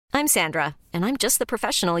I'm Sandra, and I'm just the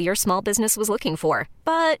professional your small business was looking for.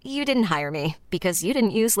 But you didn't hire me because you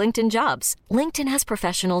didn't use LinkedIn Jobs. LinkedIn has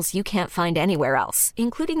professionals you can't find anywhere else,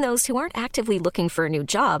 including those who aren't actively looking for a new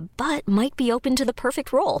job, but might be open to the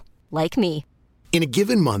perfect role, like me. In a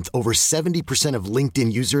given month, over 70% of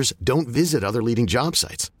LinkedIn users don't visit other leading job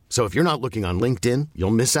sites. So if you're not looking on LinkedIn,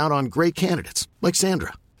 you'll miss out on great candidates like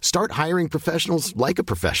Sandra. Start hiring professionals like a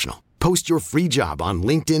professional. Post your free job on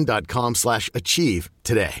linkedin.com/achieve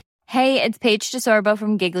today. Hey, it's Paige DeSorbo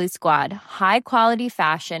from Giggly Squad. High quality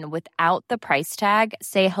fashion without the price tag.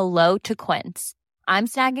 Say hello to Quince. I'm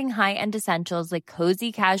snagging high-end essentials like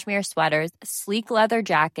cozy cashmere sweaters, sleek leather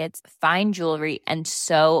jackets, fine jewelry, and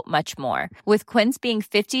so much more. With Quince being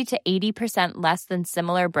 50 to 80% less than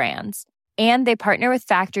similar brands. And they partner with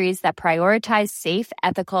factories that prioritize safe,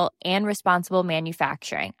 ethical, and responsible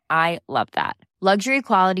manufacturing. I love that. Luxury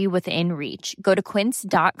quality within reach. Go to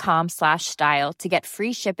quince.com/style to get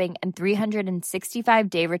free shipping and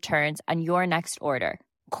 365-day returns on your next order.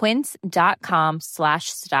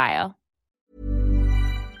 Quince.com/style.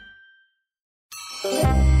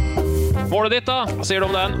 Målet ditt da, hva sier du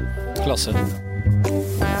om den? Klasse.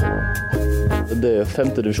 Det er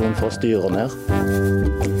 5. divisjon fra styr og ned.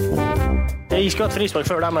 Jeg skulle hatt frispark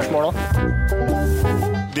før deres mål da.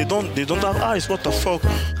 They don't have eyes, what the fuck?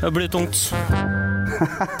 Det blir tungt.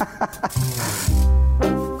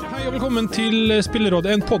 Hei og velkommen til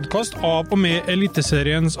Spillerådet, en podcast av og med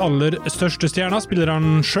Eliteseriens aller største stjerner,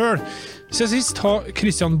 spilleren selv. Siden sist har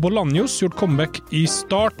Christian Bolanjos gjort comeback i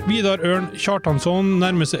Start, Vidar Ørn Kjartansson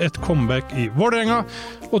nærmer seg et comeback i Vålerenga,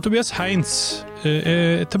 og Tobias Heinz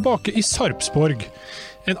er tilbake i Sarpsborg.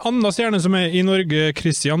 En annen stjerne som er i Norge,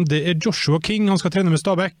 Christian, det er Joshua King. Han skal trene med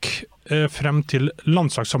Stabæk frem til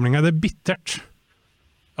landslagssamlingen. Det er bittert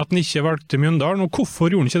at han ikke valgte Mjøndalen, og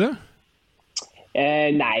hvorfor gjorde han ikke det?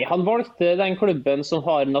 Nei, han valgte den klubben som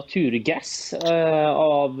har naturgress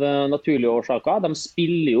av naturlige årsaker. De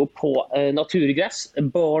spiller jo på naturgress.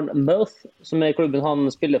 Bournemouth, som er klubben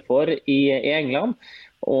han spiller for i England.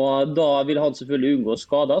 Og da vil han selvfølgelig unngå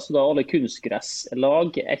skader, så da er alle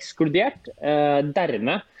kunstgresslag ekskludert.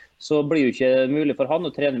 Dermed så blir jo ikke mulig for han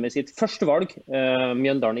å trene med sitt første valg,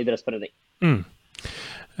 Mjøndalen idrettsforening.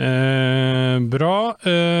 Bra.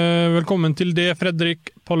 Velkommen til det,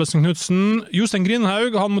 Fredrik Pallesen Knudsen. Jostein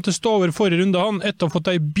Grindhaug, han måtte stå over forrige runde han, etter å ha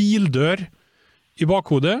fått en bildør i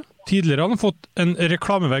bakhodet. Tidligere han har fått en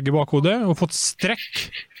reklamevegg i bakhodet og fått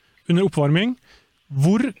strekk under oppvarming.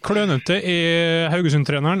 Hvor klønete er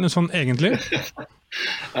Haugesund-treneren sånn egentlig?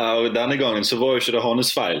 Denne gangen så var jo ikke det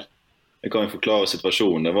hans feil. Jeg kan jo forklare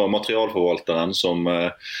situasjonen. Det var materialforvalteren som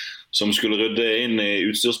skulle rydde inn i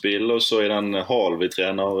utstyrsbilen, og så i den hall vi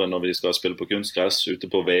trener når vi skal spille på kunstgress ute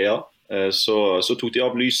på VEA, så tok de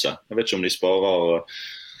av lyset. Jeg vet ikke om de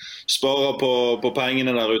sparer på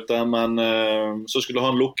pengene der ute, men så skulle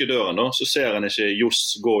han lukke døren da, så ser han ikke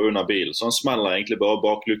Joss gå under bilen, så han smeller egentlig bare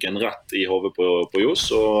bakluken rett i hodet på Joss,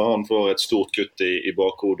 og han får et stort kutt i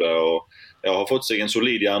bakhodet, og har fått seg en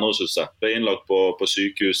solid hjernerystelse. Ble innlagt på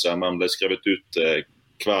sykehuset, men ble skrevet ut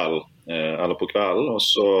på kvelden, og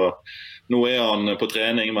så nå er han på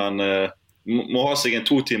trening, men må ha seg en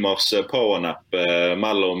 2 timers powernap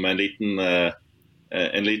mellom en liten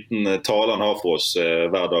tale han har for oss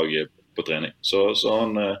hver dag på trening. Så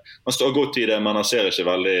han står godt i det, men han ser ikke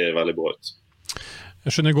veldig, veldig bra ut.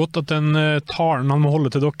 Jeg skjønner godt at den talen han må holde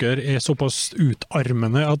til dere er såpass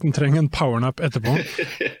utarmende at han trenger en powernap etterpå.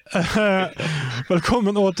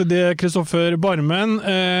 Velkommen også til det, Kristoffer Barmen.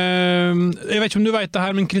 Jeg vet ikke om du vet det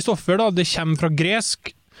her, men Kristoffer da, det kommer fra gresk.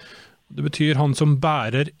 Det betyr han som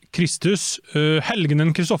bærer Kristus. Helgenen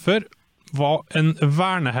Kristoffer var en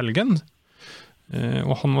vernehelgen,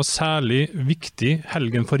 og han var særlig viktig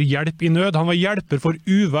helgen for hjelp i nød. Han var hjelper for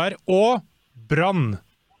uvær og brann.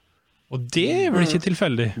 Og det er vel ikke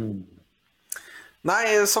tilfeldig? Nei,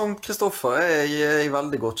 som Kristoffer er jeg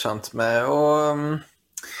veldig godt kjent med, og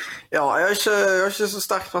ja, jeg har ikke så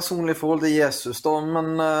sterkt personlig forhold til Jesus da,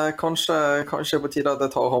 men kanskje på tide at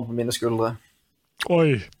jeg tar ham på mine skuldre.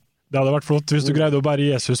 Oi, det hadde vært flott hvis du greide å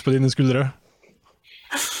bære Jesus på dine skuldre.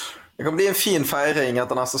 Det kan bli en fin feiring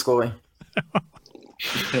etter neste scoring.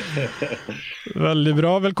 Veldig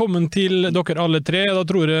bra, velkommen til dere alle tre. Da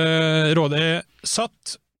tror jeg rådet er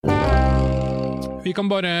satt. Vi kan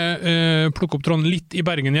bare plukke opp tråden litt i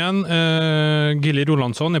Bergen igjen. Gilly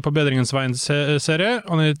Rolandsson er på bedringens veien-serie.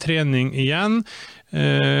 Han er i trening igjen.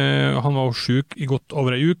 Han var syk i godt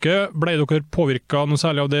over en uke. Ble dere påvirket noe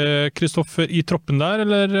særlig av det, Kristoffer, i troppen der,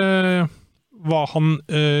 eller var han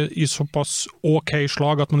i såpass ok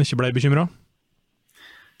slag at man ikke ble bekymret?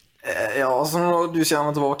 Ja, altså når du sier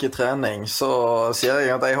han tilbake I trening, så sier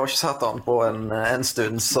jeg at jeg har ikke sett han på en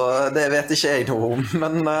stund, så det vet ikke jeg noe om.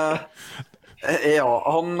 Men ja,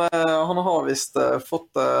 han har visst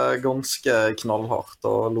fått ganske knallhardt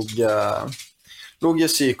og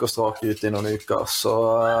ligget syk og strak ut I noen uker, så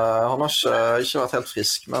han har ikke vært helt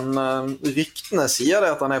frisk. Men ryktene sier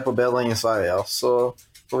det at han på bedring I Sverige, så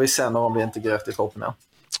får vi se når han blir integrert I troppen igjen.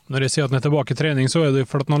 Når jeg sier at han tilbake I trening, så det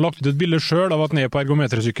for at han har lagt ut et bilde selv av at han på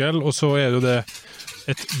ergometersykkel, og så det jo det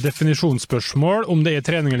et definisjonsspørsmål om det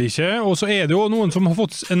trening eller ikke, og så det jo noen som har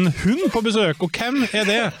fått en hund på besøk, og hvem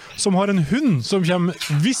det som har en hund som kommer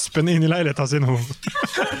vispende inn I leiligheten sin nå?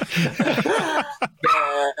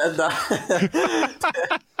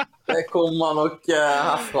 Det kommer nok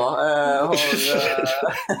herfra.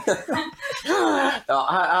 Ja,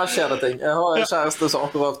 her skjer det ting. Jeg har en kjæreste som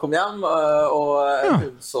akkurat kom hjem, og en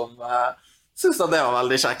hund som synes at det var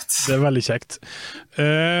veldig kjekt. Det veldig kjekt.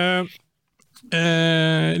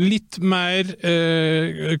 Litt mer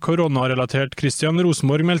koronarelatert, Christian.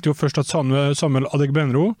 Rosenborg meldte jo først at Samuel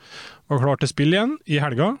Adegbenro var klar til spill igjen I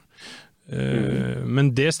helga.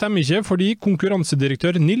 Men det stemmer ikke, fordi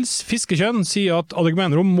konkurransedirektør Nils Fiskekjønn sier at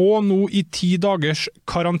Adegbenro må nå I 10 dagers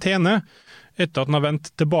karantene etter at han har vendt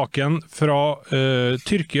tilbake igjen fra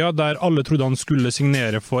Tyrkia, der alle trodde han skulle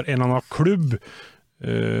signere for en eller annen klubb.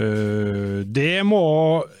 Det må...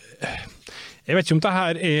 Jeg vet ikke om det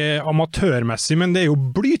her amatørmessig, men det jo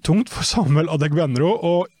blytungt for Samuel Adegbenro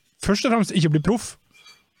å først og fremst ikke bli proff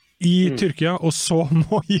I Tyrkia, og så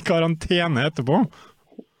må I karantene etterpå.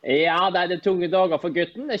 Ja, det tunge dager for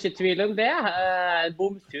gutten, det ikke tvil om det.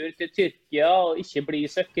 Bomtur til Tyrkia og ikke bli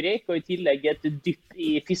søkkrik, og I tillegg et dypp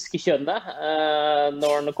I fiskekjønnet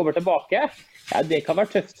når han kommer tilbake. Ja, det kan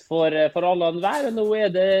være tøft for alle og enhver. Nå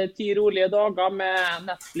det 10 rolige dager med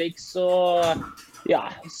Netflix og ja,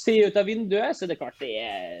 se ut av vinduet, så det klart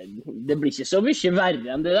det blir ikke så mye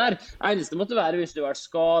verre enn det der. Eneste måtte være hvis du har vært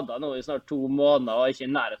skadet nå I snart 2 måneder og ikke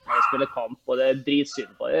I nærheten av å spille kamp, og det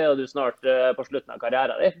dritsynd på det, og du snart på slutten av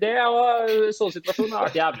karrieren din. Det sånn situasjonen har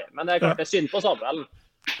vært jævlig, men det klart det synd på Samuel.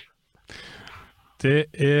 Det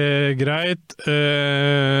greit.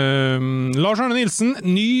 Lars Arne Nilsen,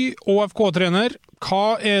 ny ÅFK-trener.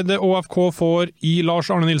 Hva det ÅFK får I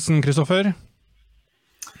Lars Arne Nilsen, Kristoffer?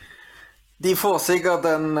 De får sikkert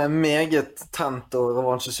en meget tent og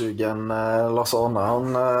revansjesugen Lars Arne.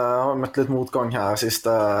 Han har møtt litt motgang her siste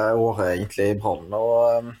året egentlig I Brann.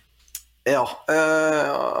 Og ja,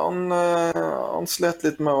 han slet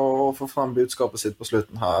litt med å få frem budskapet sitt på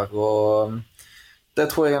slutten her. Og det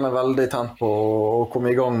tror jeg han veldig tent på å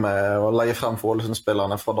komme I gang med å legge frem for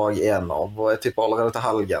Ålesund-spillerne fra dag 1 av. Og jeg tipper allerede til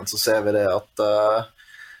helgen så ser vi det at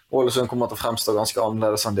Ålesund kommer til å fremstå ganske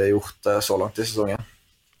annerledes enn de har gjort så langt I sesongen.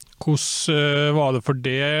 Hvordan var det for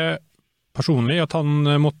det personlig at han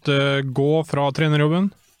måtte gå fra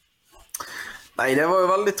trenerjobben? Nei, det var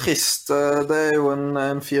jo veldig trist. Det jo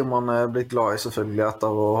en fyr man blitt glad I selvfølgelig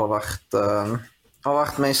etter å ha vært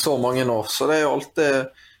med I så mange år. Så det jo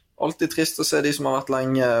alltid trist å se de som har vært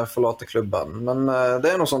lenge forlate klubben. Men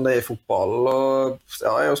det noe sånn det I fotball. Og,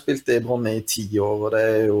 ja, jeg har spilt I Brann I 10 år, og det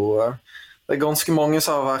jo... Det ganske mange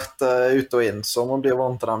som har vært ut og inn, så man blir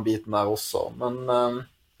vant til den biten der også. Men...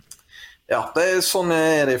 Ja, det sånn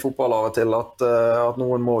det I fotball av og til, at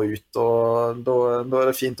noen må ut, og da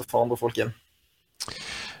det fint å få andre folk inn.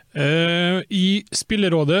 I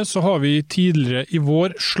spillerådet så har vi tidligere I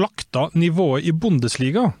vår slakta nivået I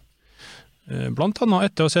Bundesliga. Blant annet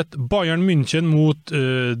etter å ha sett Bayern München mot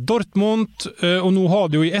Dortmund, og nå har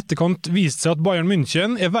det jo I etterkant vist seg at Bayern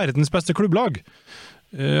München verdens beste klubblag.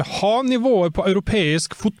 Har nivået på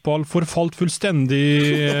europeisk fotball forfalt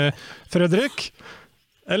fullstendig, Fredrik?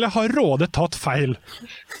 Eller har rådet tatt feil?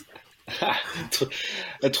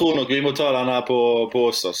 Jeg tror nok vi må ta den her på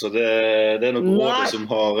oss, altså. Det nok rådet som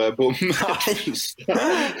har bommet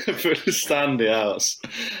fullstendig her,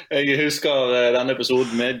 altså. Jeg husker denne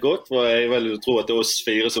episoden med godt, for jeg vil tro at det oss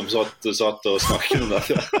 4 som satt og snakket om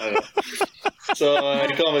dette her. Så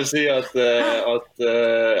jeg kan vel si at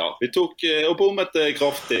ja, vi tok og bommet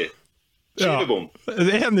kraftig. Ja.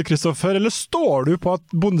 Enig, Kristoffer, eller står du på at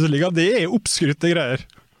Bundesliga det oppskrytte greier?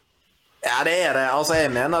 Ja, det det. Altså,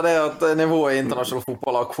 jeg mener det at nivået I internasjonal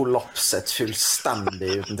fotball har kollapset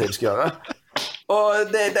fullstendig uten tilskuere.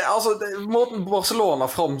 Og måten Barcelona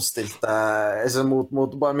framstilte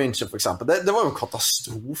mot Bayern München for eksempel, det var jo en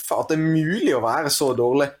katastrofe at det mulig å være så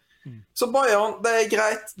dårlig. Så Bayern, det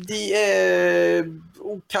greit, de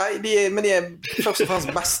ok, men de først og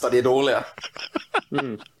fremst best av de dårlige.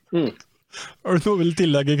 Har du noe vil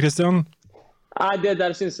tillegge, Christian? Nei, det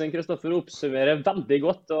der synes jeg Kristoffer oppsummerer veldig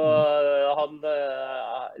godt, og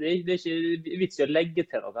det er ikke vits i å legge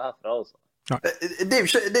til noe herfra, altså. Det er jo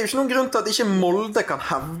ikke noen grunn til at ikke Molde kan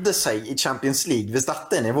hevde seg i Champions League hvis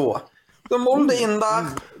dette er nivået. Da Molde inn der,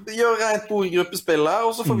 gjør rent bord i gruppespillet,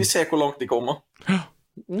 og så får vi se hvor langt de kommer.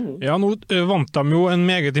 Ja, nå vant de jo en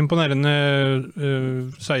meget imponerende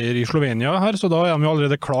seier i Slovenia her, så da er de jo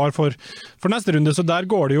allerede klar for neste runde, så der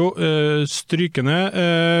går det jo strykende.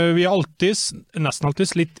 Vi er nesten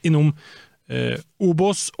alltid litt innom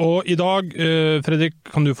Obos, og i dag, Fredrik,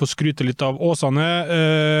 kan du få skryte litt av Åsane.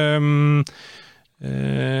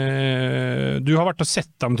 Du har vært og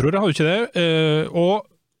sett dem, tror jeg, har du ikke det? Og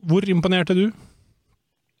hvor imponert er du?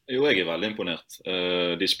 Jo, jeg er veldig imponert.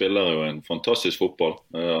 De spiller jo en fantastisk fotball.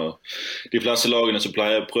 De fleste lagene som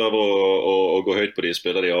prøver å gå høyt på de,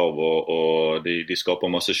 spiller de av, og de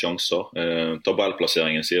skaper masse sjanser.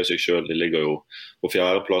 Tabellplasseringen sier seg selv, de ligger jo på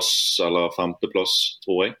 4. plass eller 5. plass,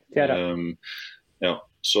 tror jeg. Ja.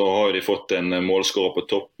 Så har de fått en målskårer på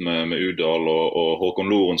topp med Udal og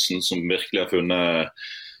Håkon Lorentzen, som virkelig har funnet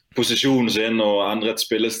posisjonen sin og endret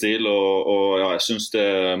spillestil, og ja, jeg synes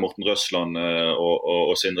det Morten Røsland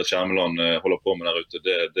og Sindre Kjermeland holder på med der ute,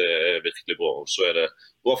 det er virkelig bra. Og så er det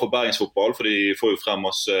bra for bergensfotball, for de får jo frem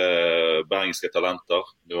masse bergenske talenter.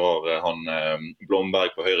 Du har han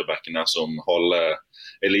Blomberg på høyrebekken her som halve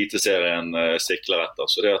eliteserien sikler etter.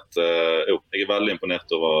 Så det jeg er veldig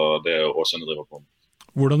imponert over det Åsane driver på.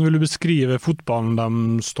 Hvordan vil du beskrive fotballen de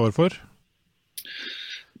står for?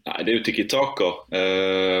 Nei, det er jo tiki-taka,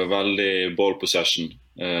 veldig ball possession.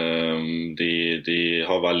 De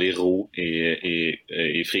har veldig ro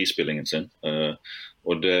i frispillingen sin,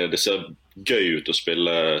 og det ser gøy ut å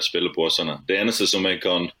spille på Åsane. Det eneste som jeg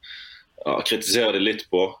kan kritisere det litt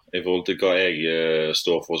på i forhold til hva jeg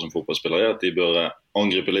står for som fotballspiller, er at de bør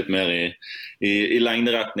angripe litt mer i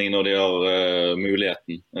lengderetning når de har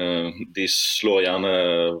muligheten. De slår gjerne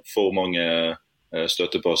for mange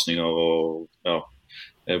støttepasninger og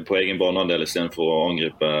på egen baneandel i stedet for å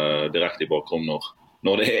angripe direkte i bakrom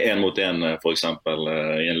når det er 1 mot 1 for eksempel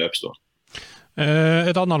i en løpsstål.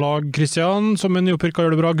 Et annet lag, Kristian, som er nyopprykket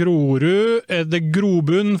gjør det bra, Grorud. Er det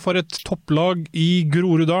grobunn for et topplag i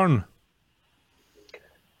Groruddalen?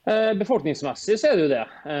 Befolkningsmessig så er det jo det.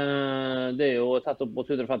 Det er jo tett opp mot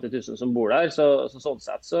 150 000 som bor der, så sånn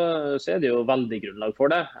sett så er det jo veldig grunnlag for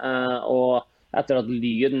det. Og etter at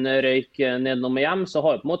Lyn røyk nedenom og hjem, så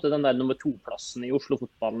har jo på en måte den der nummer 2-plassen i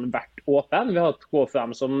Oslo-fotballen vært åpen. Vi har hatt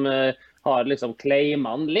KFM som har liksom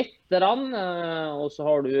claimet litt, og så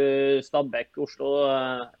har du Stabæk, Oslo,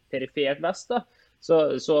 perifert vest da.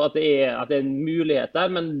 Så at det er en mulighet der,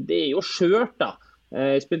 men det er jo skjørt da.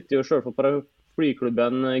 Jeg spilte jo selv for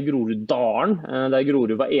paraplyklubben Groruddalen, der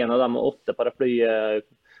Grorud var en av dem 8 paraplyklubbene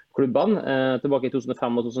tilbake i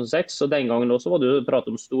 2005 og 2006, så den gangen også var det jo prat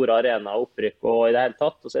om store arena, opprykk og i det hele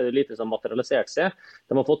tatt, og så er det lite som materialisert seg.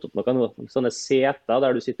 De har fått opp noen sånne seter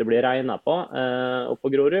der du sitter og blir regnet på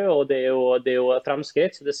på Grorud, og det er jo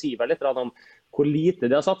fremskritt, så det sier vel litt om hvor lite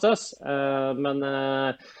det har satses, men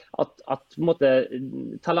at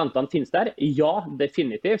talentene finnes der, ja,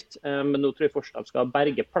 definitivt, men nå tror jeg først de skal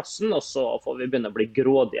berge plassen, og så får vi begynne å bli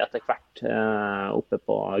grådige etter hvert oppe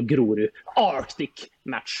på Grorud Arctic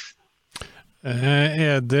Match.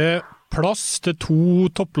 Er det plass til 2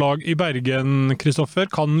 topplag i Bergen, Kristoffer?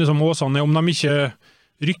 Kan liksom Åsane, om de ikke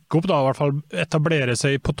rykker opp da, i hvert fall etablere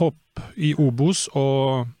seg på topp i Obos,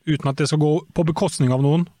 og uten at det skal gå på bekostning av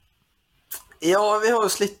noen? Ja, vi har jo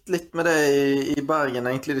slitt litt med det i Bergen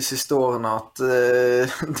egentlig de siste årene, at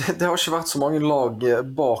det har ikke vært så mange lag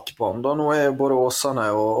bak på den. Nå er jo både Åsane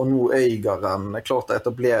og nå Øygarden klart å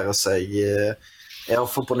etablere seg i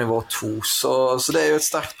hvert fall på nivå 2, så det er jo et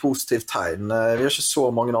sterkt positivt tegn. Vi har ikke så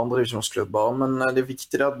mange andre divisjonsklubber, men det er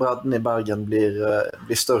viktig at bredden i Bergen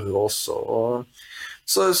blir større også.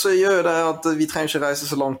 Så gjør det at vi trenger ikke reise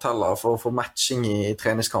så langt heller for å få matching i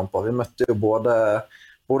treningskamper. Vi møtte jo både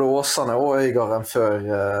Åsane og Øygarden før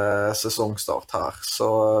sesongstart her, så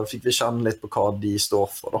fikk vi kjenne litt på hva de står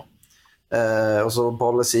for da. Og så på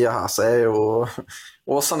alle sider her så er jo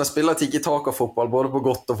Åsane spiller tiki-taka-fotball både på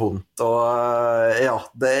godt og vondt, og ja,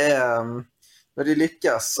 det når de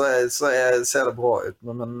lykkes så ser det bra ut,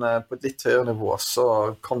 men på et litt høyere nivå så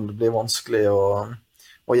kan det bli vanskelig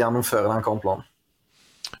å gjennomføre den kampplanen.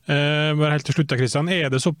 Bare helt til slutt, Kristian, er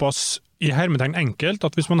det såpass i hermetegn enkelt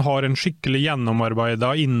at hvis man har en skikkelig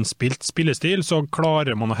gjennomarbeidet, innspilt spillestil, så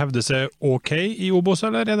klarer man å hevde seg ok i Obos,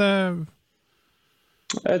 eller er det...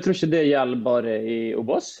 Jeg tror ikke det gjelder bare i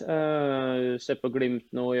Obos. Se på Glimt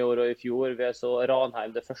nå i år og i fjor. Vi så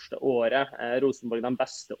Ranheim det første året. Rosenborg de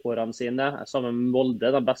beste årene sine. Sammen med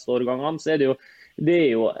Molde de beste årgangene. Så er det jo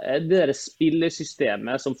det jo det der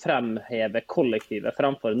spillesystemet som fremhever kollektivet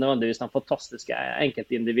fremfor nødvendigvis de fantastiske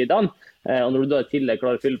enkeltindividene. Og når du da i tillegg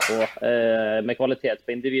klarer å fylle på med kvalitet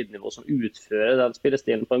på individnivå som utfører den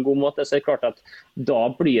spillestilen på en god måte, så det klart at da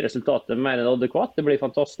blir resultatet mer enn adekvat. Det blir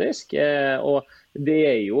fantastisk. Og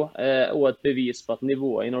det jo også et bevis på at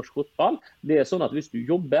nivået i norsk fotball, det sånn at hvis du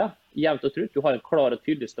jobber jevnt og trutt, du har en klar og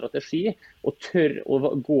tydelig strategi, og tør å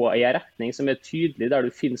gå i en retning som tydelig, der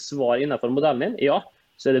du finner svar innenfor modellen din, ja,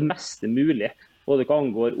 så det meste mulig, både hva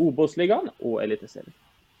angår Obos-ligaen og Eliteserien.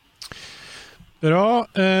 Bra.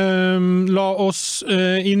 La oss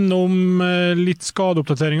innom litt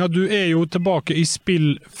skadeoppdateringer. Du jo tilbake i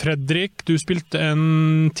spill, Fredrik. Du spilte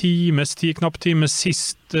en knapp times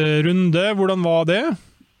sist runde. Hvordan var det?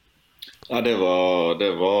 Ja, det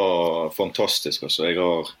var fantastisk. Altså. Jeg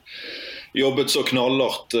har jobbet så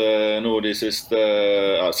knallhardt nå de siste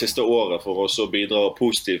året for å bidra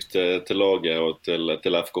positivt til laget og til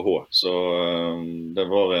FKH. Så det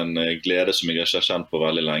var en glede som jeg ikke har kjent på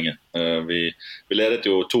veldig lenge. Vi ledet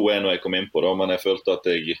jo 2-1 når jeg kom inn på det, men jeg følte at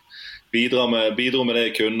jeg bidro med det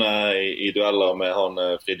jeg kunne i dueller med han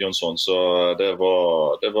Fridjonsson. Så det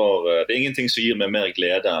er ingenting som gir meg mer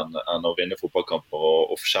glede enn å vinne fotballkamper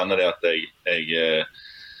og kjenne det at jeg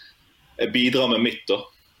bidrar med mitt da.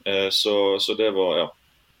 Så det var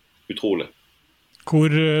utrolig. Hvor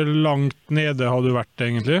langt nede har du vært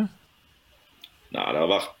egentlig? Nei, det har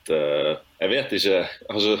vært jeg vet ikke,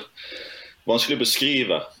 altså vanskelig å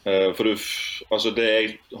beskrive for det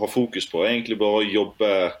jeg har fokus på egentlig bare å jobbe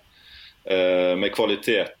med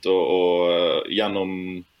kvalitet og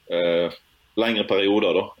gjennom lengre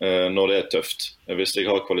perioder da, når det tøft. Hvis jeg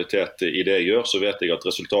har kvalitet i det jeg gjør, så vet jeg at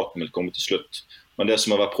resultatene vil komme til slutt. Men det som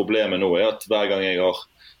har vært problemet nå at hver gang jeg har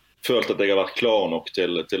følt at jeg har vært klar nok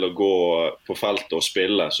til å gå på feltet og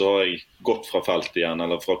spille, så har jeg gått fra feltet igjen,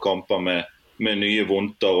 eller fra kamper med nye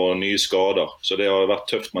vondter og nye skader. Så det har vært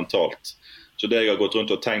tøft mentalt. Så det jeg har gått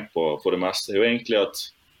rundt og tenkt på for det meste, jo egentlig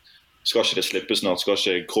at skal ikke det slippe snart, skal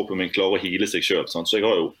ikke kroppen min klare å hile seg selv. Sant? Så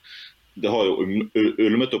det har jo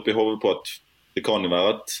ulmet opp i hodet på at det kan jo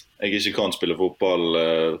være at jeg ikke kan spille fotball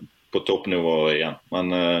på toppnivå igjen.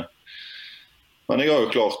 Men jeg har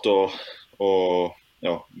jo klart å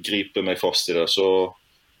gripe meg fast i det, så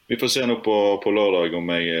vi får se nå på lørdag om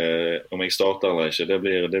jeg starter eller ikke.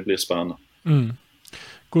 Det blir spennende.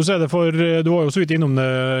 Hvordan det for, du var jo så vidt innom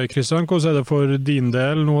det, Kristian, hvordan det for din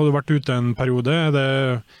del? Nå har du vært ute en periode.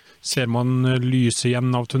 Ser man lyset igjen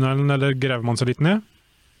av tunnelen, eller grever man seg litt ned?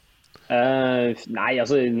 Nei,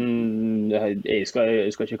 altså jeg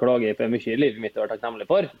skal ikke klage på mye i livet mitt å være takknemlig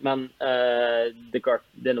for, men det klart,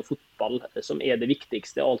 det noe fotball som det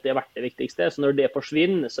viktigste, alltid har vært det viktigste, så når det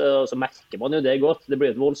forsvinner, så merker man jo det godt. Det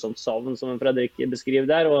blir et voldsomt savn, som Fredrik beskriver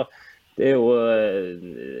der, og det jo,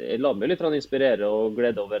 jeg lar meg litt inspirere og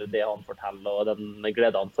glede over det han forteller, og den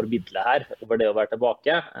glede han formidler her, over det å være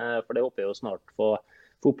tilbake, for det håper jeg jo snart få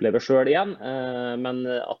oppleve selv igjen, men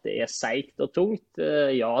at det seigt og tungt,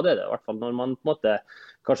 ja det det i hvert fall når man på en måte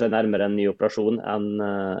kanskje nærmere en ny operasjon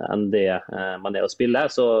enn det man å spille,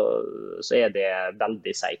 så det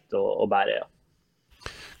veldig seigt å bære, ja.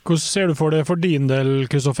 Hvordan ser du for det for din del,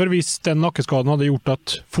 Kristoffer, hvis den nakkeskaden hadde gjort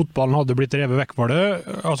at fotballen hadde blitt revet vekk for det?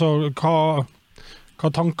 Altså, hva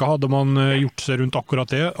tanker hadde man gjort seg rundt akkurat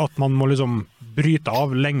det, at man må liksom bryte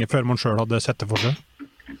av lenge før man selv hadde sett det for seg?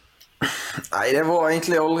 Nei, det var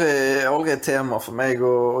egentlig aldri et tema for meg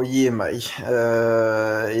å gi meg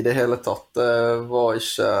i det hele tatt. Det var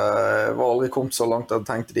aldri kommet så langt at jeg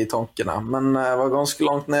tenkte de tankene. Men jeg var ganske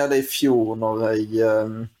langt nede i fjor når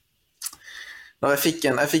jeg fikk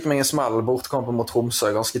meg en smell bortkampen mot Tromsø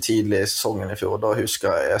ganske tidlig i sesongen i fjor. Da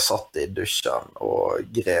husker jeg satt i dusjen og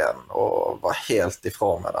gren og var helt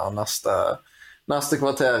ifra med det neste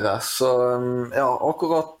kvarteret. Så ja,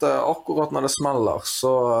 akkurat når det smeller, så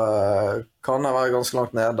kan jeg være ganske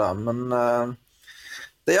langt nede. Men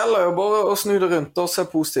det gjelder jo bare å snu det rundt og se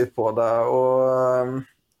positivt på det, og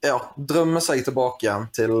drømme seg tilbake igjen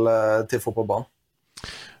til fotballbanen.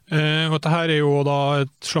 Og dette her jo da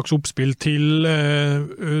et slags oppspill til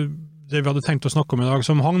det vi hadde tenkt å snakke om i dag,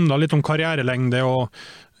 som handler litt om karrierelengde og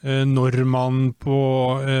når man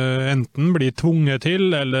på enten blir tvunget til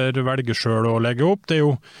eller velger selv å legge opp. Det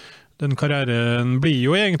jo, den karrieren blir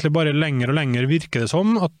jo egentlig bare lenger og lenger, virker det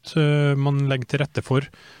som, at man legger til rette for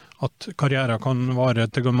at karrieren kan vare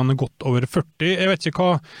til man gått over 40. Jeg vet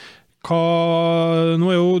ikke nå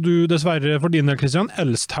jo du dessverre for din del, Kristian,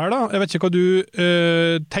 eldst her da. Jeg vet ikke hva du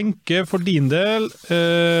tenker for din del.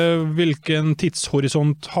 Hvilken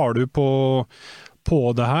tidshorisont har du på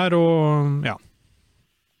det her? Og ja.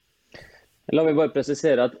 La meg bare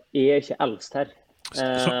presisere at jeg ikke eldst her.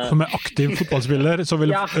 Som aktiv fotballspiller, så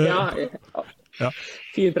vil... Ja.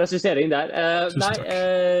 Fin presisering der.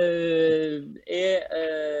 Jeg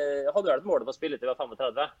hadde vært målet på å spille til jeg var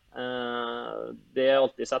 35. Det jeg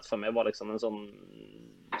alltid sett for meg var liksom en sånn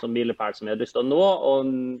milepæl som jeg hadde lyst til å nå, og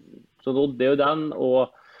så nådde jeg jo den, og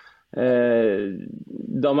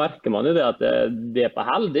da merker man jo det at det er på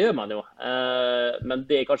hell, det gjør man jo. Men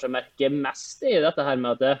det jeg kanskje merker mest er dette her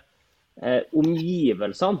med at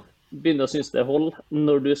omgivelsene begynner å synes det hold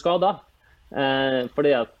når du er skadet.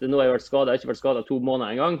 Fordi at nå har jeg vært skadet, jeg har ikke vært skadet 2 måneder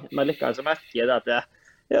en gang, men likevel så merker jeg det at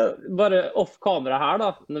bare off kamera her da,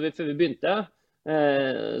 før vi begynte,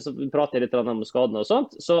 så prater jeg litt om skadene og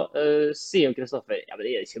sånt, så sier jo Kristoffer, ja, men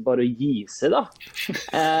det er ikke bare å gi seg da.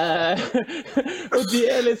 Og det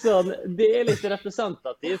er litt sånn, det er litt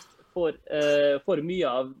representativt for mye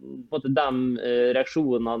av de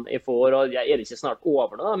reaksjonene jeg får, og jeg er ikke snart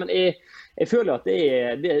over nå, men jeg føler at det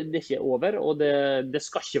er ikke over, og det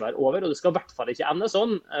skal ikke være over, og det skal i hvert fall ikke ende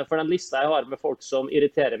sånn, for den lista jeg har med folk som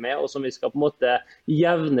irriterer meg, og som vi skal på en måte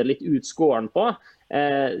jevne litt ut skåren på,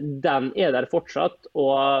 den er der fortsatt,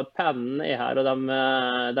 og pennen er her, og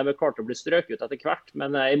de er klart å bli strøket ut etter hvert,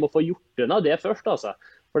 men jeg må få gjort unna det først, altså.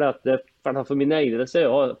 For min egen del så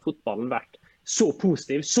har fotballen vært så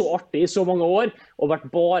positiv, så artig i så mange år, og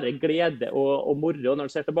vært bare glede og moro når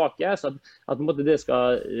du ser tilbake, så at det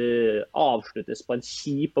skal avsluttes på en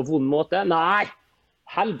kjip og vond måte. Nei,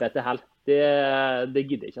 helvete hell. Det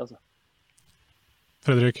gidder jeg ikke, altså.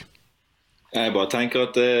 Fredrik? Jeg bare tenker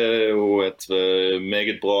at det er jo et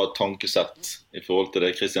meget bra tankesett i forhold til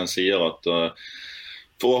det Kristian sier, at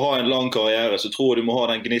for å ha en lang karriere så tror jeg du må ha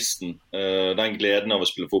den gnisten, den gleden av å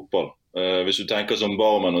spille fotball. Hvis du tenker som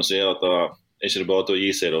barmen og sier at ikke det bare til å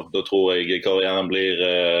gi seg, da tror jeg karrieren blir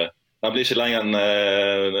ikke lenger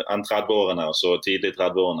enn 30-årene, altså tidlig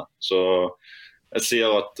 30-årene. Så jeg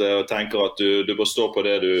sier og tenker at du bør stå på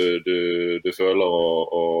det du føler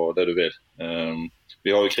og det du vil.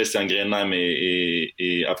 Vi har jo Kristian Grindheim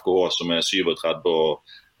i FKH som er 37 og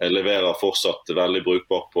leverer fortsatt veldig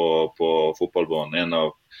brukbart på fotballbanen.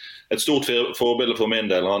 Et stort forbilde for min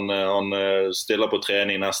del. Han stiller på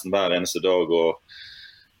trening nesten hver eneste dag, og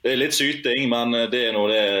det er litt syting, men det er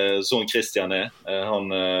noe sånn Kristian er. Han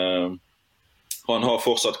har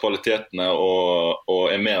fortsatt kvalitetene og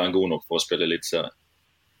er mer enn god nok for å spille eliteserie.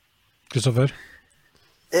 Kristoffer?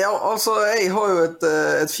 Ja, altså jeg har jo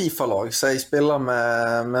et FIFA-lag så jeg spiller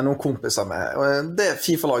med noen kompiser med. Og det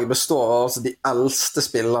FIFA-laget består av altså de eldste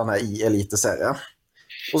spillerne i eliteserie.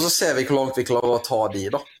 Og så ser vi hvor langt vi klarer å ta de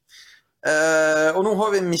da. Og nå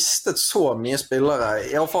har vi mistet så mye spillere.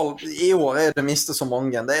 I alle fall i år er det mistet så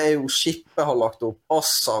mange. Det er jo Skippe har lagt opp,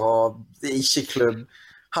 Assar, det er ikke klubb,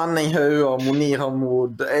 Henning Hauer, Monir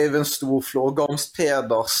Hamoud, Eivind Storflå, Gamst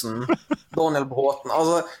Pedersen, Daniel Bråten.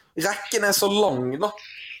 Altså rekken er så lang da.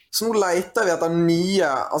 Så nå leter vi etter nye,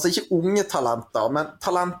 altså ikke unge talenter, men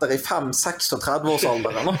talenter i 5-36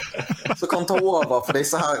 årsalderen som kan ta over for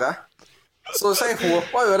disse her. Så jeg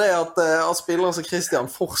håper jo det at spillere som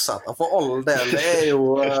Kristian fortsetter for all del. Det er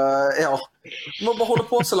jo, du må bare holde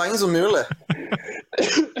på så lenge som mulig.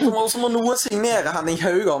 Så må noen signere Henning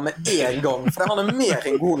Hauger med en gang, for han er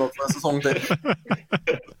mer enn god nok for en sesong til.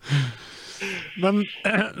 Men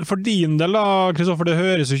for din del da, Kristoffer, det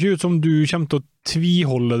høres jo ikke ut som du kommer til å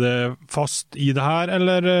tviholde det fast i det her,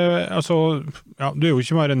 eller, altså, ja, du er jo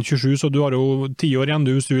ikke mer enn 27, så du har jo 10 år igjen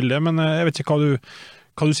hvis du vil det, men jeg vet ikke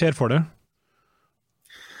hva du ser for det.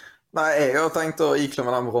 Nei, jeg har tenkt å ikle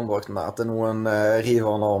med den brannbrakten der til noen river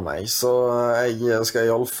han av meg, så jeg skal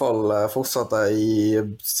i alle fall fortsette i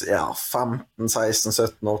 15, 16,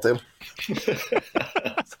 17 år til.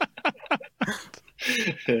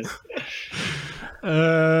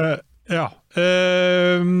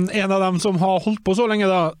 En av dem som har holdt på så lenge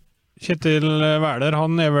da, Kjetil Wæler,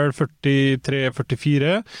 han er vel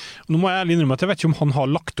 43-44. Nå må jeg innrømme at jeg vet ikke om han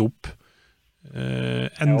har lagt opp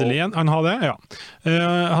endelig igjen. Han har det, ja.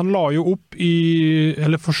 Han la jo opp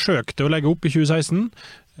eller forsøkte å legge opp i 2016.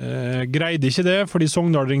 Greide ikke det fordi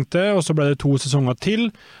Sogndal ringte, og så ble det 2 sesonger til.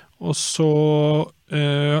 Og så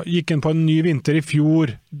gikk han på en ny vinter i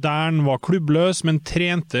fjor, der han var klubbløs, men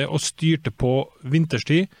trente og styrte på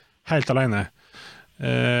vinterstid helt alene.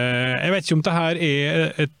 Jeg vet ikke om det her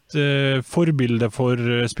er et forbilde for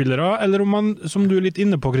spillere, eller om man, som du er litt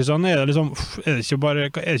inne på, Kristian, er det ikke bare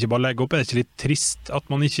å legge opp, er det ikke litt trist at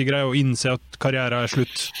man ikke greier å innse at karrieren er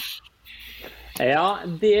slutt? Ja,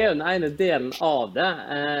 det er jo den ene delen av det,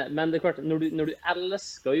 men det er klart, når du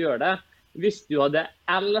elsker å gjøre det, hvis du hadde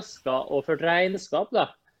elsket å ført regnskap da,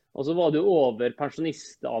 og så var du over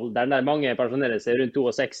pensjonistalderen, der mange pensjonerer seg rundt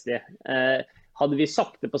 62, hadde vi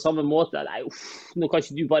sagt det på samme måte, nei, nå kan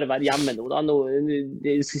ikke du bare være hjemme nå, da. Nå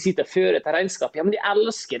skal jeg sitte og føre til regnskap. Ja, men jeg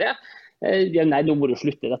elsker det. Ja, nei, nå må du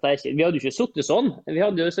slutte. Vi hadde jo ikke suttet sånn. Vi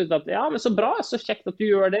hadde jo sagt at, ja, men så bra, så kjekt at du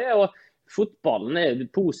gjør det, og fotballen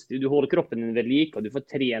positiv, du holder kroppen din ved like, og du får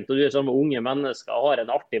trent, og du sammen med unge mennesker og har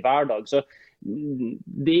en artig hverdag, så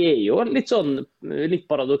det jo litt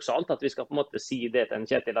paradoksalt at vi skal på en måte si det til en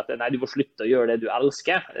Kjetil, at nei, du må slutte å gjøre det du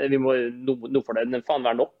elsker, nå får det faen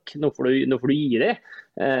være nok, nå får du gi det,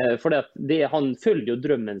 for han følger jo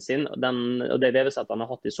drømmen sin, og det levesettet han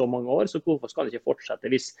har hatt i så mange år, så hvorfor skal han ikke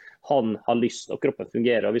fortsette hvis han har lyst og kroppen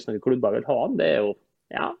fungerer, og hvis noen klubber vil ha han, det jo,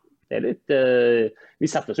 ja, det litt, vi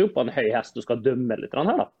setter oss jo på en høy hest og skal dømme litt her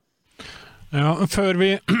da. Ja, før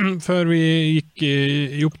vi gikk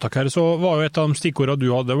i opptak her, så var jo et av de stikkordene du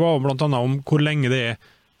hadde, var blant annet om hvor lenge det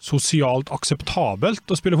sosialt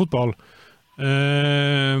akseptabelt å spille fotball.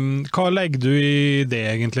 Hva legger du i det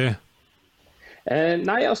egentlig?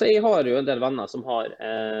 Nei, altså jeg har jo en del venner som har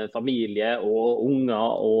familie og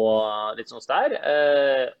unger og litt sånt der,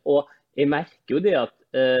 og jeg merker jo det at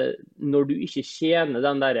når du ikke tjener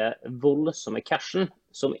den der voldsomme cashen,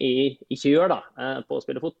 som jeg ikke gjør da, på å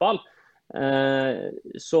spille fotball,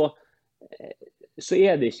 så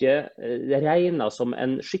det ikke regnet som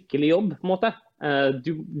en skikkelig jobb, på en måte.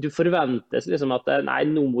 Du forventes liksom at nei,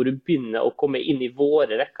 nå må du begynne å komme inn i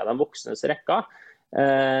våre rekker, den voksnes rekker,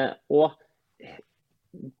 og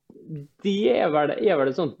det vel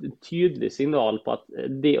et sånt tydelig signal på at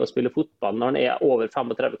det å spille fotball når han over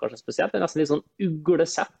 35 kanskje spesielt, det nesten litt sånn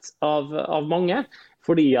uglesett av mange,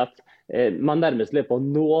 fordi at man nærmest lever på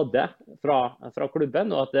nåde fra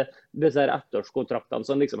klubben, og at disse ettårskontraktene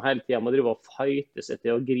som liksom hele tiden må drive og fighte seg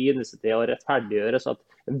til og grine seg til og rettferdiggjøre, så at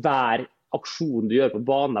hver aksjon du gjør på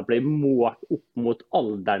banen blir målt opp mot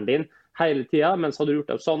alderen din hele tiden, mens hadde du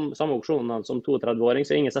gjort samme aksjonen som 32-åring,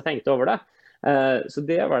 så ingen har tenkt over det. Så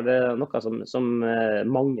det var det noe som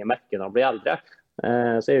mange merker når de blir eldre.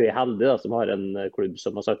 Så vi heldige da, som har en klubb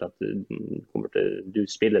som har sagt at du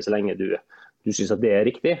spiller så lenge du synes at det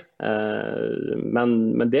riktig.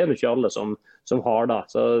 Men det jo ikke alle som har da.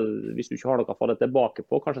 Så hvis du ikke har noe å falle tilbake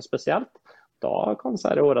på, kanskje spesielt, da kan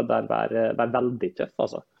disse årene der være veldig tøff,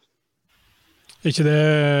 altså. Ikke det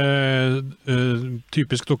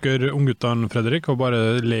typisk dere ungguttene, Fredrik, å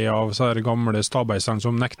bare le av så her gamle stabbeiserne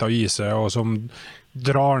som nekter å gi seg, og som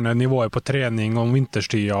drar ned nivået på trening om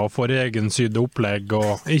vinterstida og får egensydde opplegg,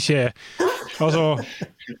 og ikke, altså,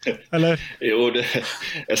 eller? Jo,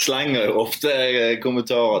 jeg slenger jo ofte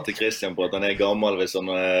kommentarer til Christian på at han gammel hvis han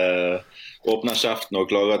åpner kjeften og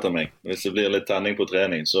klager til meg. Hvis det blir litt tenning på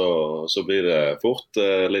trening, så blir det fort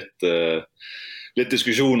litt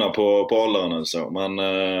diskusjoner på alderen, altså. Men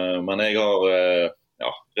jeg har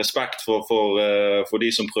respekt for de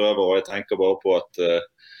som prøver, og jeg tenker bare på at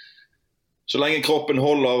så lenge kroppen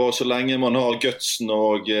holder, og så lenge man har gutsen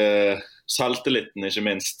og selvtilliten, ikke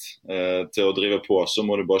minst, til å drive på, så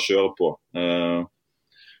må du bare kjøre på.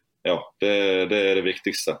 Ja, det det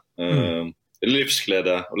viktigste.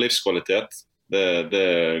 Livsglede og livskvalitet,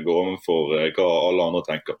 det går overfor hva alle andre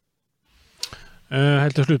tenker.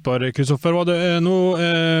 Helt til slutt bare, Kristoffer, nå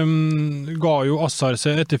ga jo Assar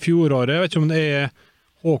seg etter fjoråret, jeg vet ikke om det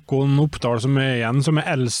Håkon Oppdal som igjen, som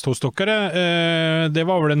eldst hos dere. Det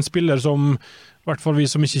var vel en spiller som, i hvert fall vi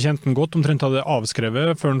som ikke kjente den godt, omtrent hadde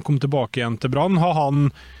avskrevet før han kom tilbake igjen til Brann. Har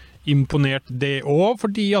han imponert det også,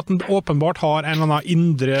 fordi at han åpenbart har en eller annen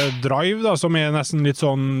indre drive da, som nesten litt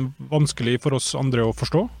sånn vanskelig for oss andre å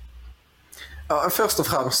forstå? Ja, først og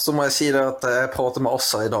fremst så må jeg si det at jeg prater med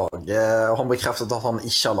Assa i dag, og han bekreftet at han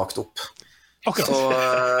ikke har lagt opp.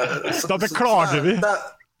 Akkurat. Så da beklager vi.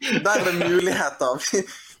 Der det muligheter.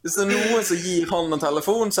 Hvis det noen som gir han en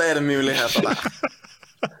telefon, så det muligheter der.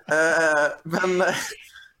 Men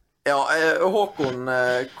ja, Håkon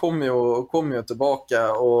kom jo tilbake,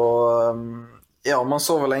 og ja, man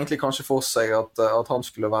så vel egentlig kanskje for seg at han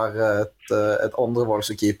skulle være et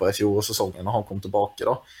andrevalgskeeper i fjorårssesongen når han kom tilbake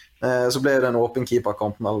da. Så ble det en åpen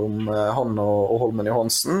keeperkamp mellom han og Holmen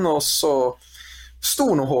Johansen, og så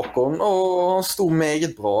sto nå Håkon, og han sto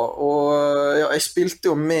meget bra, og ja, jeg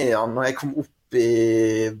spilte jo med han når jeg kom opp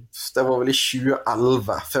det var vel i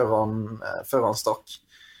 2011 før han stakk.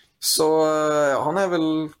 Så ja, han vel,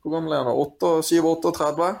 hvor gammel han?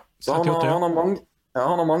 37-38, så han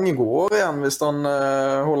har mange gode år igjen hvis han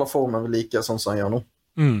holder formen ved like sånn som han gjør nå.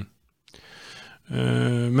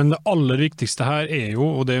 Men det aller viktigste her jo,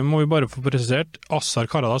 og det må vi bare få presisert, Assar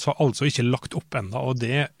Karadas har altså ikke lagt opp enda, og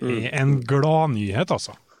det en gladnyhet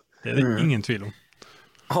altså. Det det ingen tvil om.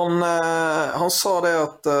 Han sa det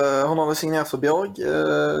at han hadde signert for Bjarg.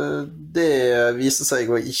 Det viste seg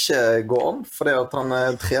å ikke gå an, fordi at han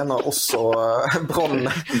trener også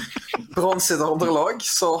Brann sitt andre lag,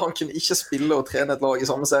 så han kunne ikke spille og trene et lag i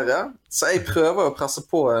samme serie. Så jeg prøver å presse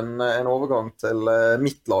på en overgang til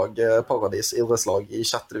mitt lag, Paradis idrettslag i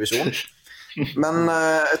 6. divisjon. Men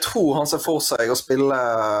jeg tror han ser for seg å spille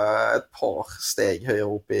et par steg høyere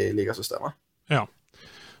opp i ligasystemet. Ja.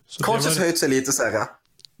 Kanskje så høyt til eliteserie.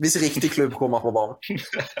 Hvis riktig klubb kommer på banen.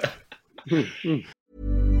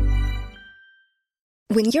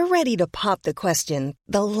 When you're ready to pop the question,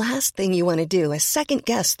 the last thing you want to do is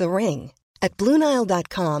second-guess the ring. At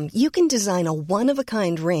BlueNile.com, you can design a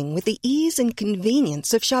one-of-a-kind ring with the ease and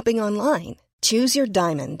convenience of shopping online. Choose your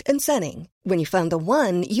diamond and setting. When you find the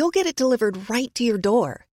one, you'll get it delivered right to your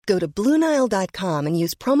door. Go to BlueNile.com and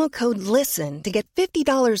use promo code LISTEN to get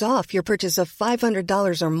 $50 off your purchase of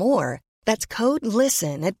 $500 or more. That's code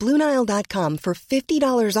LISTEN at BlueNile.com for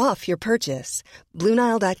 $50 off your purchase.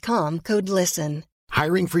 BlueNile.com, code LISTEN.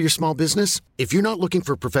 Hiring for your small business? If you're not looking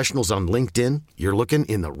for professionals on LinkedIn, you're looking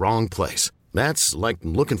in the wrong place. That's like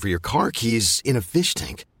looking for your car keys in a fish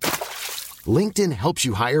tank. LinkedIn helps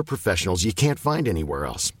you hire professionals you can't find anywhere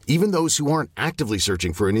else, even those who aren't actively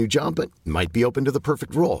searching for a new job but might be open to the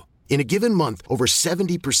perfect role. In a given month, over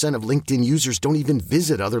 70% of LinkedIn users don't even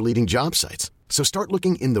visit other leading job sites. So start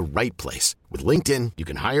looking in the right place. With LinkedIn, you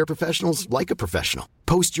can hire professionals like a professional.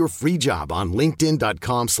 Post your free job on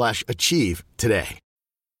linkedin.com/achieve today.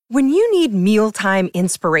 When you need mealtime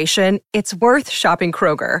inspiration, it's worth shopping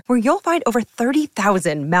Kroger, where you'll find over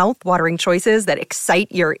 30,000 mouth-watering choices that excite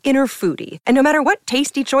your inner foodie. And no matter what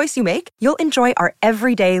tasty choice you make, you'll enjoy our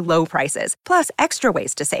everyday low prices, plus extra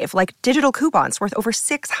ways to save, like digital coupons worth over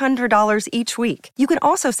 $600 each week. You can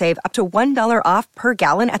also save up to $1 off per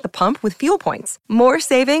gallon at the pump with fuel points. More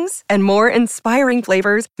savings and more inspiring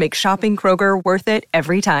flavors make shopping Kroger worth it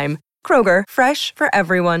every time. Kroger, fresh for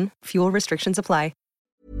everyone. Fuel restrictions apply.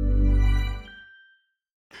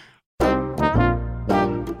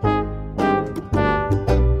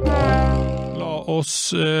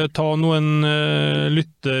 Oss ta noen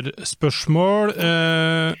lytterspørsmål.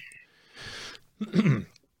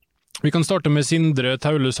 Vi kan starte med Sindre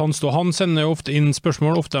Taule Sandstå. Han sender ofte inn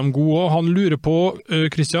spørsmål, ofte de gode. Han lurer på,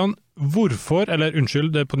 Christian, hvorfor, eller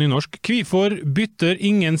unnskyld, det er på nynorsk, hvorfor bytter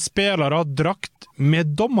ingen spillere drakt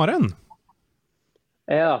med dommeren?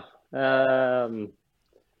 Ja,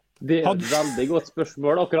 det er et veldig godt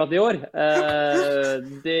spørsmål akkurat i år.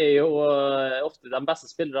 Det er jo ofte de beste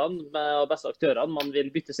spillerne og beste aktørene man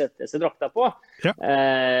vil bytte seg drakta på. Ja.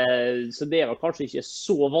 Så det var kanskje ikke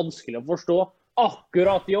så vanskelig å forstå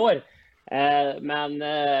akkurat i år. Men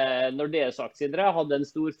når det er sagt, Sindre, hadde en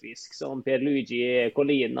storfisk som Pierluigi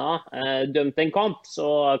Collina dømt en kamp,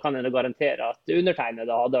 så kan jeg garantere at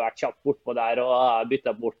undertegnede hadde vært kjapt bort på der og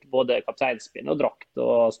byttet bort både kapteinspinn og drakt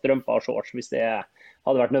og strømper og shorts hvis det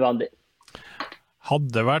hadde vært nødvendig.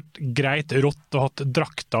 Hadde vært greit rått å ha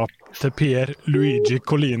drakta til Pierluigi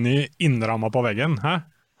Collini innrammet på veggen, hæ?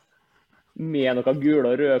 Med noen gule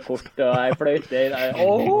og røde kort og en fløyte.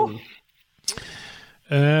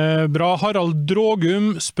 Bra. Harald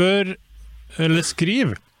Drågum spør, eller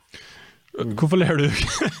skriv. Hvorfor ler du,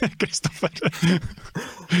 Kristoffer?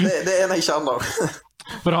 Det er jeg kjenner.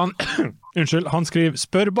 For han, han skriver,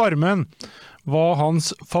 spør Barmen hva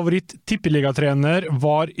hans favoritt-tippeligatrener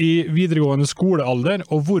var i videregående skolealder,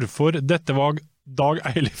 og hvorfor dette var Dag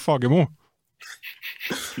Eilif Fagermo.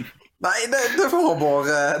 Nei, det var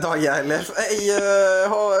bare Dag Eilif. Jeg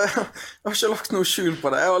har ikke lagt noe skjul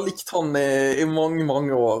på det. Jeg har likt han i mange,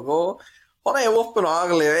 mange år. Og han er åpen og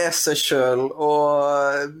ærlig og er seg selv,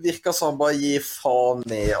 og virker som han bare gir faen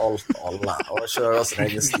i alt alle, og kjører sin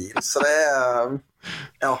egen stil. Så det er,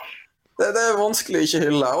 ja, det er vanskelig å ikke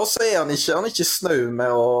hylle. Og så er han ikke snau med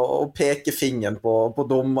å peke fingeren på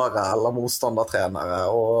dommere eller motstandertrenere,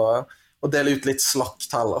 og dele ut litt slakt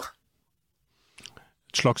heller.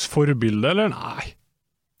 Et slags forbilde, eller? Nei.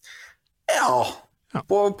 Ja,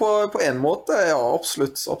 på en måte, ja,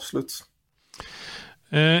 absolutt.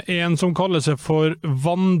 En som kaller seg for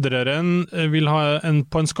Vandreren vil ha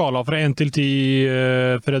på en skala fra 1 til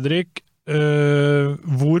 10, Fredrik.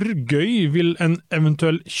 Hvor gøy vil en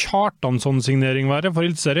eventuell Kjartansson-signering være for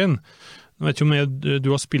Eliteserien? Jeg vet ikke om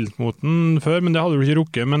du har spilt mot den før, men det hadde du ikke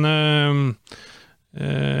rukket, men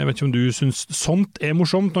jeg vet ikke om du synes sånt er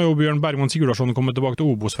morsomt når Bjørn Bergman Sigurdarsson kommer tilbake til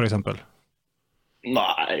Obos, for eksempel?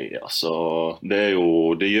 Nei, altså, det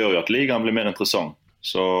gjør jo at ligaen blir mer interessant.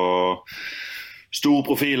 Så store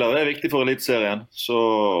profiler er viktig for Eliteserien. Så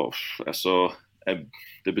altså,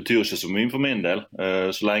 det betyr ikke så mye for min del.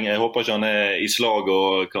 Så lenge, jeg håper ikke han i slag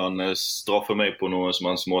og kan straffe meg på noe som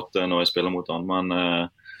hans måte når jeg spiller mot han. Men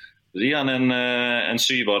det gir han en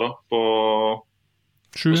 7 da, på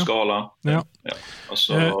skala. Ja.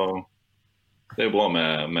 Altså, det jo bra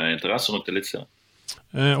med interesse rundt Eliteserien.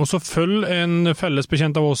 Og så følg en felles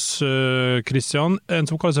bekjent av oss, Christian, en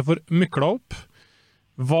som kaller seg for Myklaopp.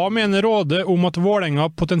 Hva mener rådet om at Vålerenga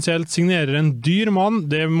potensielt signerer en dyr mann,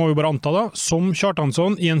 det må vi bare anta da, som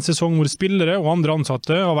Kjartansson i en sesong hvor spillere og andre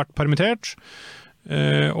ansatte har vært permittert?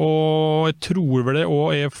 Og jeg tror vel det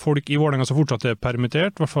også folk i Vålerenga som fortsatt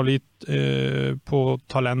permittert, I hvert fall på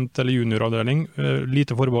talent- eller junioravdeling.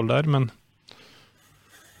 Lite forbehold der, men...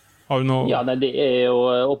 Ja, det jo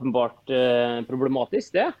åpenbart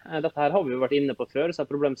problematisk det. Dette her har vi jo vært inne på før, så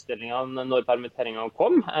problemstillingene når permitteringene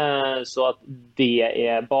kom, så at det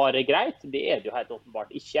bare greit, det det jo helt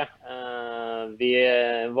åpenbart ikke. Vi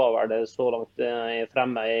var vel det så langt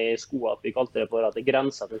fremme I skoene at vi kalte det for at det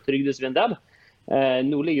grenser til trygdesvindel.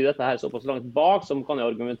 Nå ligger dette her såpass langt bak, som kan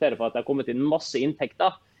jeg argumentere for at det har kommet inn masse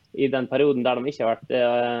inntekter I den perioden der de ikke har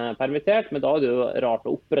vært permittert, men da det jo rart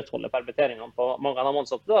å opprettholde permitteringene på mange av de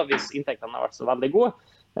ansatte da, hvis inntektene har vært så veldig gode.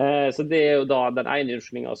 Så det jo da den ene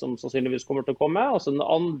unnskyldningen som sannsynligvis kommer til å komme, og så den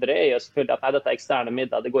andre jo selvfølgelig at nei, dette eksterne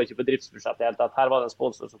middag, det går ikke på driftsbudsjettet helt, at her var det en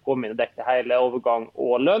sponsor som kom inn og dekte hele overgang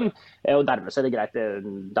og lønn, og dermed så det greit,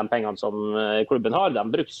 de pengene som klubben har, de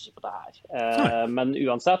brukes ikke på det her. Men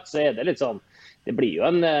uansett så det litt sånn, det blir jo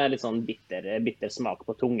en litt sånn bitter smak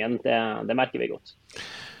på tungen, det merker vi godt.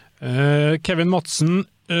 Kevin Madsen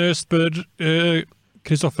spør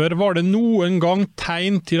Kristoffer, var det noen gang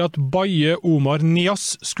tegn til at Baye Omar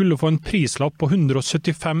Nias skulle få en prislapp på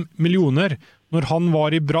 175 millioner når han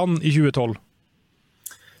var I Brann I 2012?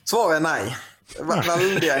 Svaret nei.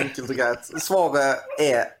 Veldig enkelt og greit. Svaret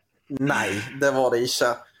nei, det var det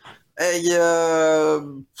ikke.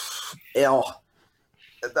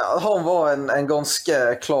 Han var en ganske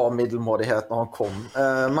klar middelmådighet når han kom.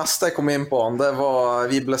 Mest jeg kom inn på han, det var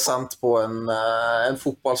vi ble sendt på en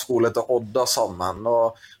fotballskole til Odda sammen,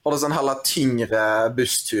 og hadde sånn heller tyngre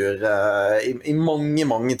busstur I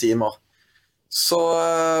mange timer. Så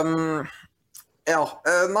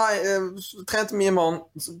trente mye med han,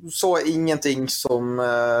 så ingenting som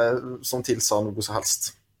tilsa noe så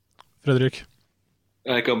helst. Fredrik?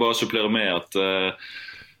 Jeg kan bare supplere med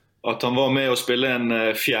at han var med å spille en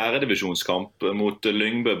 4. divisjonskamp mot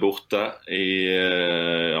Lyngbø borte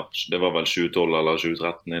det var vel 2012 eller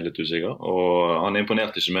 2013, jeg litt usikker. Og han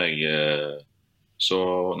imponerte ikke meg, så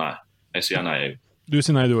nei, jeg sier nei. Du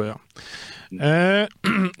sier nei, du også, ja.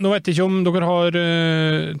 Nå vet jeg ikke om dere har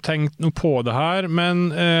tenkt noe på det her,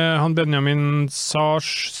 men han Benjamin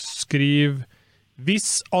Sars skriver,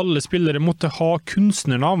 hvis alle spillere måtte ha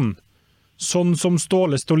kunstnernavn, sånn som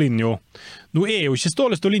Ståle Stolinho. Nå jo ikke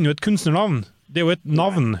Ståle Stolinho et kunstnernavn, det jo et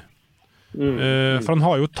navn. For han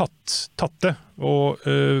har jo tatt det og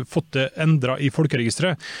fått det endret I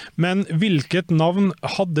folkeregistret. Men hvilket navn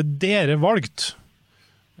hadde dere valgt?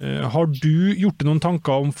 Har du gjort noen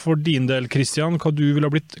tanker om for din del, Christian, hva du ville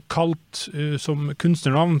ha blitt kalt som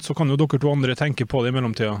kunstnernavn? Så kan jo dere to andre tenke på det I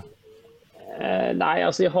mellomtida. Nei,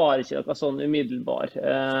 altså jeg har ikke noe sånn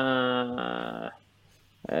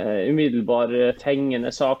umiddelbar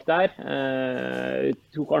fengende sak der. Jeg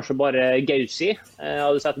tror kanskje bare Gausi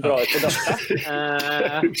hadde sett bra ut på dette.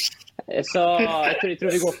 Så jeg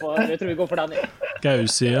tror vi går for den.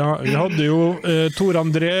 Gausi, ja. Vi hadde jo Tor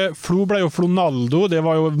André, Flo ble jo Flonaldo, det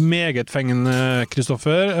var jo meget fengende,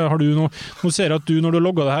 Kristoffer. Har du nå ser jeg at du, når du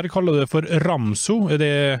logget det her, kaller det for Ramso.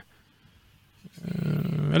 Det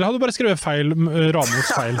eller hadde du bare skrevet feil, Ramos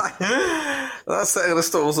feil? Der ser jeg det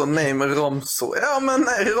står også name Ramso. Ja, men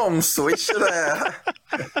Ramso, ikke det.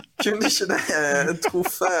 Kunne ikke det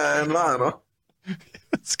truffe en vær da?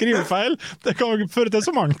 Skrivefeil, det kan jo føre til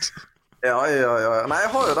så mangt. Ja. Nei,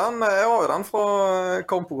 jeg har jo den fra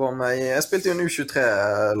kampprogrammet. Jeg spilte jo en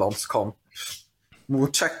U23-landskamp mot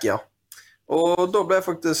Tsjekkia. Og da ble jeg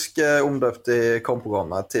faktisk omdøpt I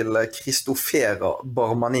kampprogrammet til Kristofera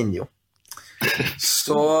Barmaninho.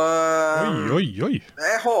 Så oi.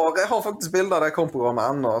 Jeg har faktisk bilder av det kampprogrammet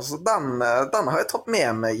ennå, så den har jeg tatt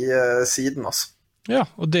med meg siden, altså. Ja,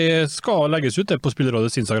 og det skal legges ut det på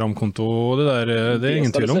Spillerådets Instagram-konto, og det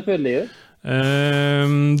ingen tvil om. Det skal det selvfølgelig.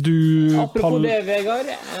 Apropos det, Vegard,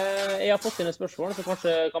 jeg har fått inn et spørsmål som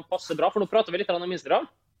kanskje kan passe bra, for nå prater vi litt om Instagram.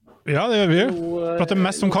 Ja, det gjør vi. Prater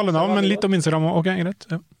mest om kallenavn, men litt om Instagram. Ok, greit.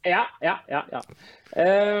 Ja.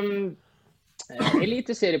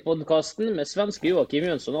 Eliteseriepodcasten med svenske Joakim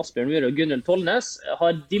Jönsson, Asbjørn Myhre og Gunnel Tollnes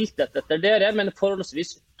har diltet etter dere, men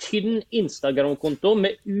forholdsvis tynn Instagram-konto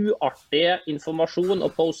med uartig informasjon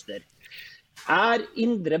og poster.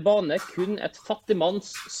 Indre bane kun et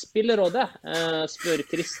fattigmanns spilleråde? Spør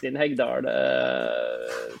Kristin Hegdal,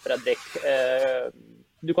 Fredrik.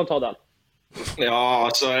 Du kan ta den. Ja,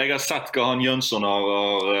 altså jeg har sett hva han Jønsson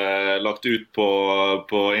har lagt ut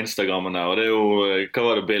på Instagrammen der, og det jo, hva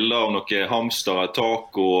var det, bilder av noen hamster,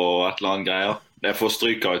 taco og et eller annet greier. Det får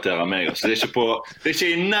strykkarakter av meg, altså. Det er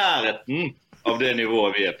ikke i nærheten av det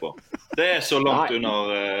nivået vi på. Det så langt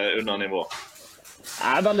under nivå.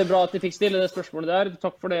 Det veldig bra at jeg fikk stille det spørsmålet der.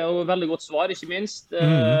 Takk for det, og veldig godt svar, ikke minst.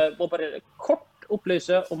 Må bare kort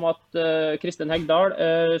opplyse om at Kristin Hegdal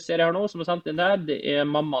ser jeg her nå, som har sendt inn der, det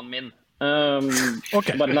mammaen min.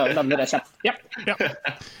 Ok. Bare nevne det kjent. Ja.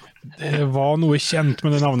 Det var noe kjent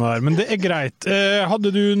med det navnet her, men det greit.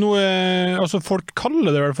 Hadde du noe, altså folk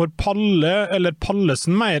kaller det vel for Palle, eller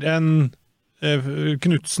Pallesen mer enn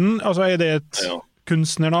Knudsen? Altså det et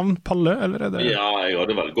kunstnernavn, Palle, eller det? Ja, jeg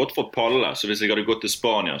hadde vel gått for Palle, så hvis jeg hadde gått til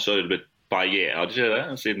Spania, så hadde det blitt Paille, hadde ikke det?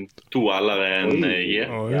 Siden 2 L-er en J.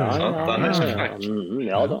 Den så frekk.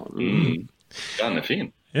 Ja da. Den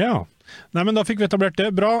fin. Ja. Nei, men da fikk vi etablert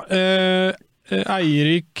det. Bra.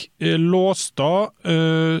 Eirik Låstad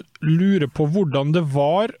lurer på hvordan det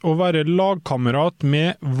var å være lagkamerat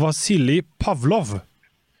med Vasilij Pavlov.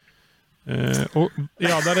 Og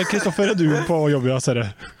ja, der Kristoffer, du på jobb, ja, ser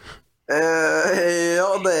jeg. Ja,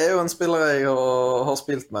 det jo en spiller jeg har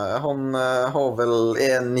spilt med. Han har vel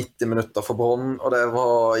 90 minutter for Brann, og det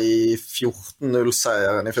var i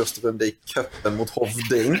 14-0-seieren i første runde i cupen mot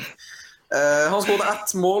Hovding. Han skåret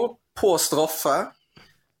 1 mål på straffe.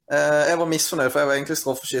 Jeg var misfornøyd, for jeg var egentlig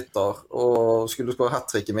straffeskytter og skulle skåre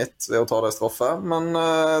hat-tricket mitt ved å ta det straffe, men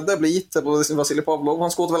det ble gitt til Vasilij Pavlov.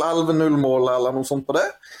 Han skåret vel 11-0-mål eller noe sånt på det.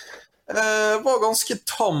 Var ganske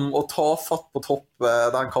tam å ta fatt på topp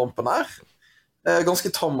den kampen her.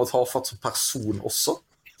 Ganske tam å ta fatt som person også.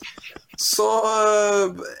 Så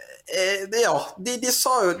ja, de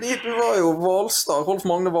sa jo, det var jo Valstad, Rolf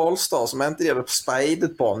Magne Valstad, som mente de hadde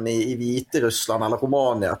speidet på han i Hviterussland eller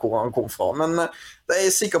Romania, hvor han kom fra. Men det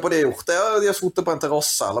jeg sikker på det de har gjort. De har suttet på en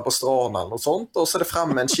terrasse eller på stranden eller noe sånt, og så det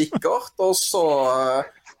frem med en kikkert, og så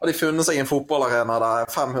har de funnet seg en fotballarena der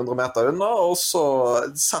 500 meter unna, og så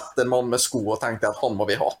sett en mann med sko og tenkte at han må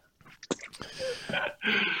vi ha.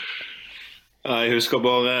 Jeg husker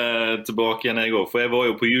bare tilbake igjen jeg også, for jeg var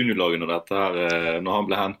jo på juniorlaget når dette her, når han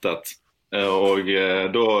ble hentet. Og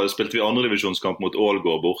da spilte vi andredivisjonskamp mot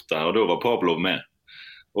Ålgård borte, og da var Pavlov med.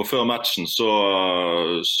 Og før matchen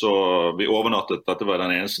så vi overnattet, dette var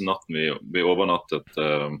den eneste natten vi overnattet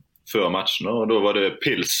før matchen, og da var det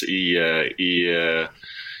pils i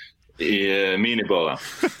minibaren.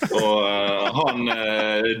 Og han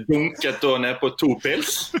dunket da ned på 2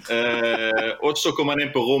 pils, og så kom han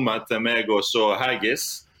inn på rommet til meg og så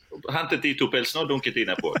Haggis, hentet de 2 pilsene og dunket de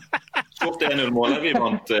ned på. Skåret 1-0-målet, vi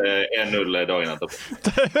vant 1-0 dagen etterpå.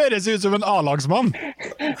 Det høres ut som en A-lagsmann.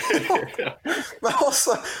 Men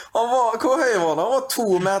altså, hvor høy var han? Han var 2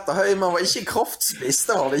 meter høy, men han var ikke kraftspiss,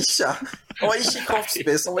 det var det ikke. Han var ikke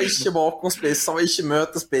kraftspiss, han var ikke bakomspiss, han var ikke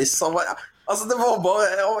møtespiss, altså det var bare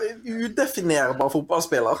en udefinerbar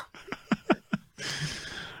fotballspiller.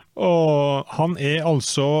 Og han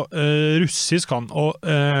altså russisk han, og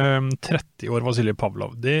 30 år Vasilij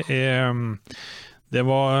Pavlov. Det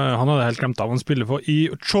var, han hadde helt glemt av han spiller for i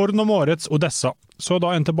Chornomorets Odessa. Så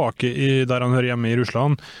da en tilbake der han hører hjemme i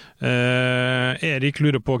Russland. Erik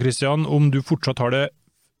lurer på, Christian, om du fortsatt har det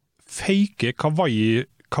fake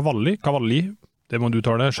Cavalli, det må du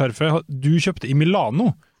ta det, skjerfet. Du kjøpte i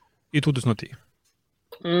Milano i 2010.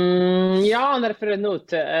 Ja, han refererer nå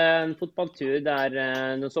til en fotballtur der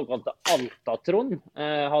noen såkalte Altatron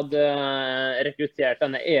hadde rekruttert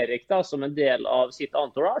denne Erik da, som en del av sitt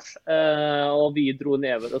entourage, og vi dro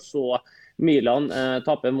nedover og så Milan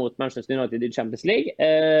tappe mot Manchester United i Champions League,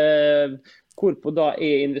 hvorpå da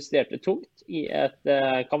jeg investerte tungt i et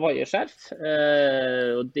Cavalli-skjerf,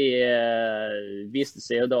 og det viste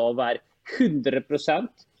seg jo da å være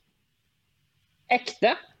 100%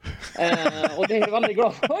 ekte. Og det jeg veldig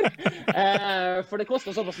glad for det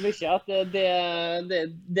kostet såpass mye at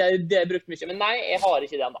det brukt mye, men nei, jeg har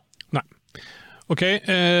ikke det enda. Nei. Ok,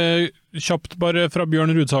 kjapt bare fra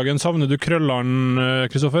Bjørn Rudsagen, savner du krølleren,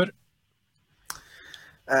 Kristoffer?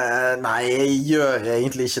 Nei, jeg gjør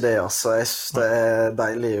egentlig ikke det, altså. Jeg synes det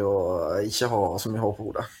deilig å ikke ha så mye hår på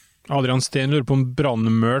hodet. Adrian Steen lurer på om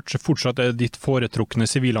brandmerch fortsatt ditt foretrukne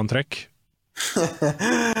sivilantrekk.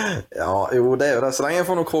 Ja, jo, det jo det. Så lenge jeg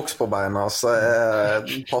får noen crocs på beina, så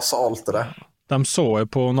passer alt til det. De så jeg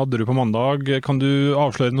på Nadderud på mandag. Kan du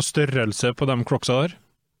avsløre noe størrelse på de crocsa der?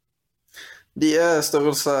 De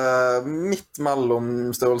størrelse midt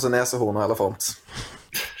mellom størrelse nesehorn og elefant.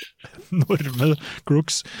 Enorme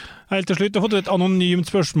crocs. Helt til slutt, jeg har fått et anonymt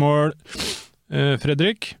spørsmål,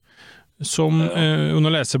 Fredrik, som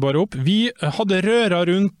nå leser jeg bare opp. Vi hadde røra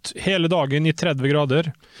rundt hele dagen i 30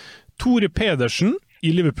 grader. Tore Pedersen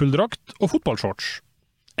i Liverpool-drakt og fotballshorts.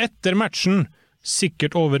 Etter matchen,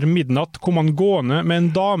 sikkert over midnatt, kom han gående med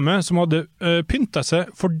en dame som hadde pyntet seg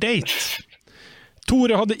for date.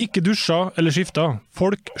 Tore hadde ikke dusja eller skiftet.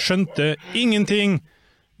 Folk skjønte ingenting.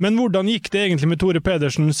 Men hvordan gikk det egentlig med Tore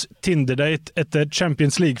Pedersens Tinder-date etter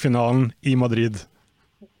Champions League-finalen i Madrid?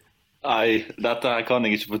 Nei, dette her kan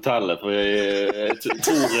jeg ikke fortelle, for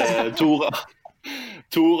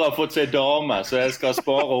Tore har fått seg dame, så jeg skal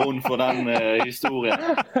spare hun for den historien.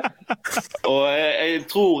 Og jeg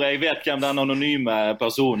tror jeg vet hvem den anonyme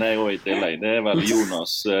personen er også i tillegg. Det er vel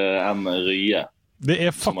Jonas M. Rye. Det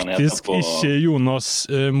er faktisk ikke Jonas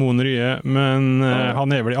Moen Rye, men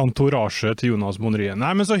han er vel i entourage til Jonas Moen Rye.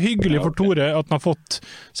 Nei, men så hyggelig for Tore at han har fått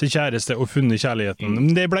seg kjæreste og funnet kjærligheten.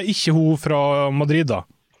 Men det ble ikke hun fra Madrid da?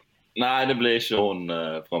 Nei, det ble ikke hun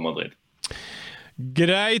fra Madrid.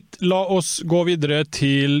 Greit, la oss gå videre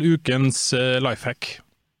til ukens lifehack.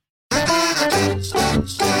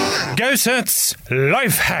 Gausets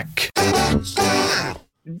lifehack!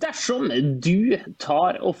 Dersom du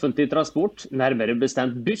tar offentlig transport, nærmere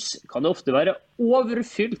bestemt buss, kan det ofte være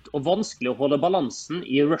overfylt og vanskelig å holde balansen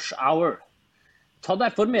i rush hour. Ta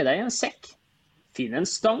derfor med deg en sekk. Finn en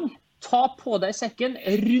stang, ta på deg sekken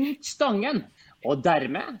rundt stangen, og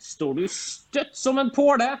dermed står du støtt som en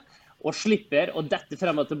påle, og slipper å dette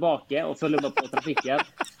frem og tilbake og følge med på trafikken.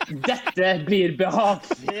 Dette blir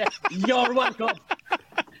behagelig. You're welcome!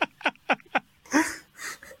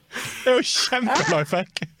 Det er jo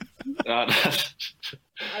kjempe-lifehack. Ja,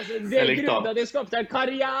 det er grunnen til at jeg skapte en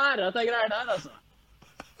karriere til greier der, altså.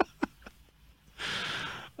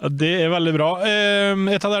 Det er veldig bra. Er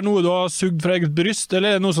det noe du har sugd fra eget bryst, eller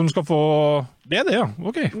er det noe som skal få... Det er det, ja.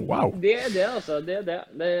 Ok, wow. Det er det, altså. Det er det.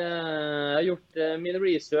 Jeg har gjort min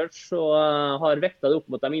research og har vektet det opp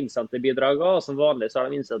mot de innsendte bidragene, og som vanlig så har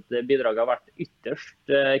de innsendte bidragene vært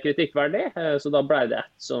ytterst kritikkverdig, så da ble det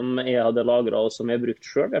et som jeg hadde lagret og som jeg brukt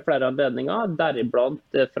selv ved flere anledninger,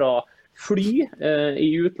 deriblant fra fly i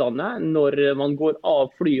utlandet. Når man går av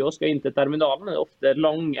flyet og skal inn til terminalen, det er ofte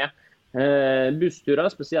lange bussturer,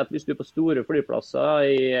 spesielt hvis du er på store flyplasser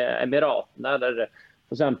i Emiratene, eller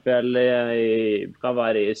for eksempel kan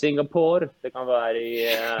være i Singapore, det kan være i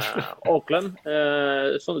Auckland,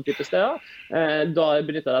 sånne type steder. Da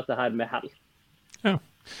benytter jeg dette her med hell. Ja,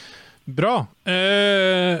 bra.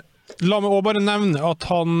 La meg også bare nevne at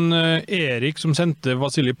han Erik som sendte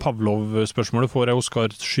Vasilij Pavlov-spørsmålet får en Oskar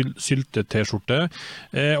Sylte-t-skjorte.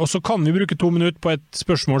 Og så kan vi bruke 2 minutter på et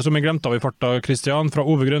spørsmål som jeg glemte av i farta, Kristian, fra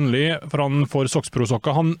Ove Grønli, for han får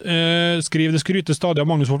Soxpro-sokka. Han skriver det skryter stadig av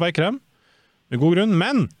Magnus Wolff Eikrem, med god grunn,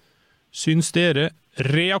 men syns dere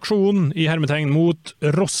reaksjonen i hermetegn mot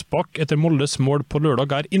Rossbakk etter Moldes mål på lørdag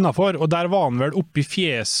er innenfor? Og der var han vel oppe i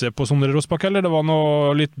fjeset på Sondre Rossbakk, eller det var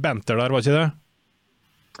noe litt banter der, var ikke det?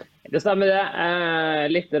 Det stemmer det.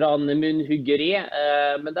 Litt munnhuggeri,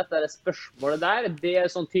 men dette spørsmålet der, det er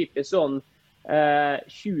sånn typisk sånn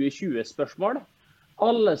 2020-spørsmål.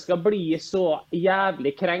 Alle skal bli så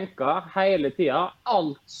jævlig krenket hele tiden.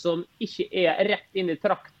 Alt som ikke er rett inn i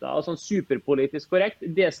trakta og sånn superpolitisk korrekt,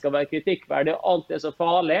 det skal være kritikkverdig, og alt er så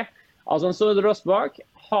farlig. Altså, Sondre Rossbakk,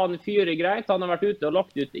 han fyrer greit. Han har vært ute og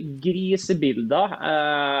lagt ut grisebilder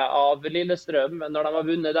av Lillestrøm når de har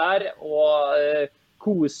vunnet der, og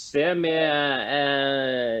kose med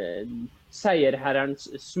seierherrens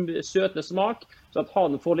søte smak, så at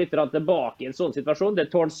han får litt tilbake i en sånn situasjon. Det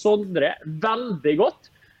tåler Sondre veldig godt.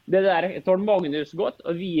 Det der tåler Magnus godt,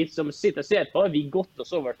 og vi som sitter og ser på, vi godt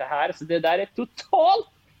oss over til her. Så det der er totalt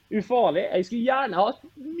ufarlig. Jeg skulle gjerne hatt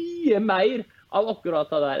mye mer av akkurat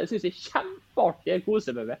det der. Jeg synes det er kjempeartig å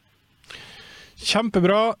kose med meg.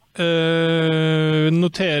 Kjempebra.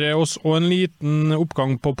 Noterer oss og en liten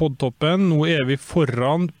oppgang på poddtoppen. Nå er vi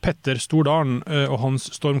foran Petter Stordalen og hans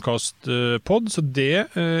Stormkast-podd, så det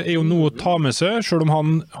er jo noe å ta med seg, selv om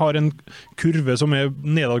han har en kurve som er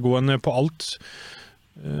nedadgående på alt.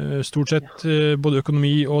 Stort sett både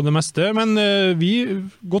økonomi og det meste, men vi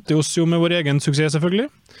godter oss jo med vår egen suksess, selvfølgelig.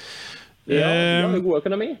 Ja, vi har god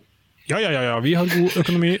økonomi. Ja, vi har god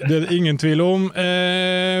økonomi, det er det ingen tvil om.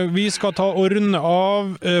 Vi skal ta og runde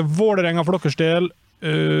av Vålerenga for deres del.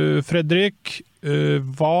 Fredrik,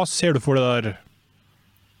 hva ser du for det der?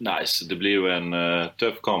 Nei, det blir jo en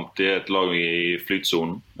tøff kamp. Det er et lag i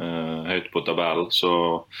flytsonen, høyt på tabellen,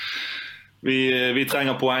 så vi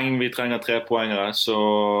trenger poeng, vi trenger 3 poengere, så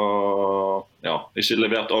ja, ikke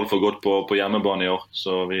levert alt for godt på hjemmebane i år,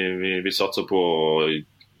 så vi satser på å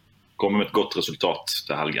komme med et godt resultat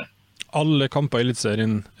til helgen. Alle kamper I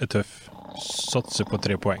Eliteserien tøff. Satser på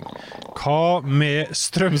 3 poeng. Hva med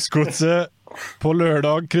Strømsgodset på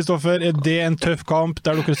lørdag? Kristoffer, det en tøff kamp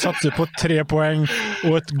der dere satser på 3 poeng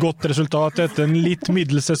og et godt resultat etter en litt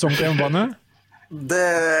middelsesong på hjemmebane?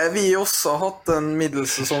 Vi også har hatt en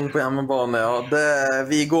middelsesong på hjemmebane, ja.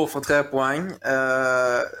 Vi går for 3 poeng.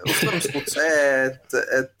 Og Strømsgodset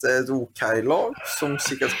et ok lag, som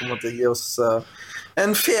sikkert kommer til å gi oss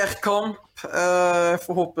en fair kamp.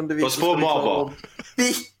 Forhåpentligvis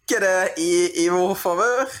bikke det I vår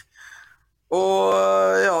favør. Og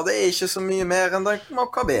ja, det ikke så mye mer enn det man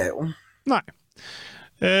kan be om. Nei.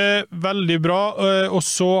 Veldig bra. Og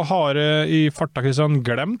så har I farta Kristian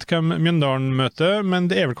glemt hvem Mjøndalen møter, men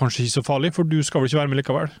det vel kanskje ikke så farlig, for du skal vel ikke være med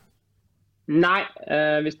likevel? Nei,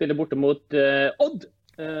 vi spiller borte mot Odd.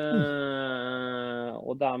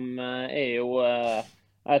 Og de jo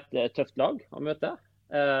et tøft lag å møte.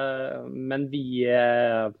 Men vi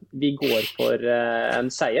går for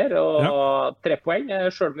en seier og 3 poeng,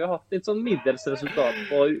 selv om vi har hatt litt sånn middels resultat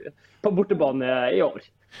på bortebane I år.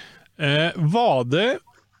 Var det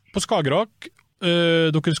på Skagerrak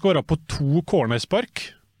dere skåret på 2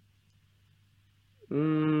 cornerspark?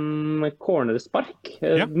 Cornerspark?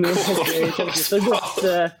 Ja. Jeg kjenner ikke så godt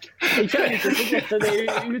det uttrykket der.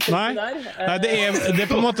 Nei, det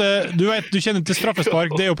på en måte, du kjenner til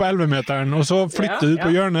straffespark, det jo på 11-meteren, og så flytter du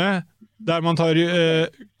på hjørnet, der man tar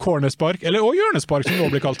cornerspark, eller også hjørnespark, som det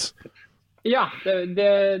også blir kalt. Ja, det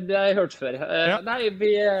har jeg hørt før. Nei,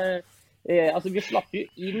 vi slapp jo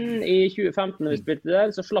inn I 2015 når vi spilte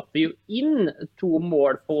der, så slapp vi jo inn 2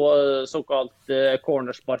 mål på såkalt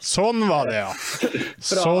cornerspark. Sånn var det, ja.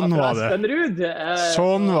 Sånn var det. Stenrud.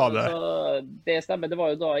 Sånn var det. Det stemmer, det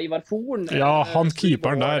var jo da Ivar Forn. Ja, han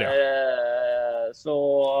keeperen der, ja. Så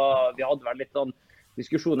vi hadde vel litt sånn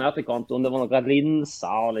diskusjon I etterkant om det var noen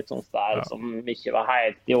linser og litt sånt der som ikke var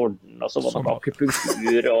helt I orden, og så var det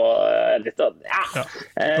akupunktur og litt sånn,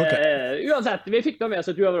 Uansett, vi fikk noe med oss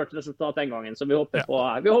et uavgjort resultat den gangen, så vi håper på,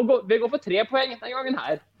 vi går for 3 poeng den gangen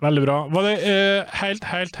her. Veldig bra. Var det helt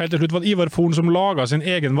til slutt, var det Ivar Forn som laget sin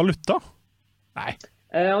egen valuta? Nei.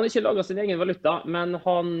 Han har ikke laget sin egen valuta, men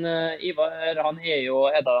Ivar, han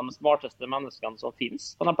jo en av de smarteste menneskene som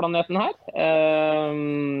finnes på denne planeten her.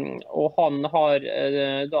 Og han har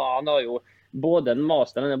jo både en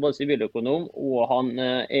master, han både siviløkonom, og han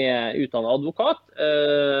utdannet advokat.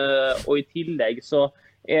 Og I tillegg så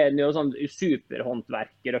han jo sånn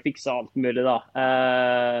superhåndverker og fikser alt mulig da,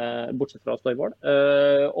 bortsett fra å stå I mål.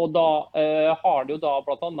 Og da har det jo da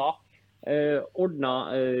blant annet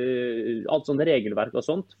ordnet alt sånn regelverk og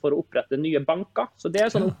sånt for å opprette nye banker. Så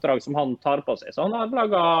det sånn oppdrag som han tar på seg. Så han har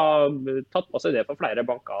tatt på seg det for flere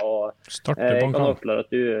banker. Og kan avklare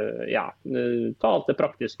at du tar alt det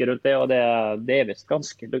praktiske rundt det, og det visst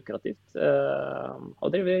ganske lukrativt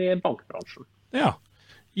å drive I bankbransjen. Ja,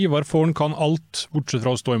 Ivar Forn kan alt bortsett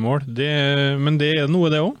fra å stå I mål. Men det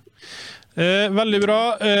noe det også. Veldig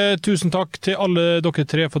bra. Tusen takk til alle dere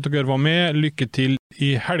 3 for at dere var med. Lykke til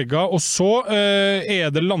I helga. Og så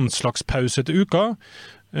det landslagspause til uka.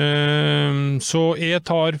 Så jeg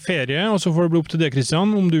tar ferie, og så får det bli opp til deg,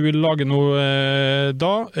 Kristian, om du vil lage noe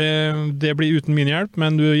da. Det blir uten min hjelp,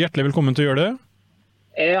 men du hjertelig velkommen til å gjøre det.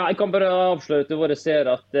 Ja, jeg kan bare avsløre til våre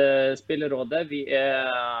seere at Spillerådet, vi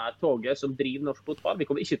toget som driver norsk fotball. Vi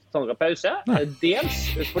kommer ikke til å ta noen pause. Dels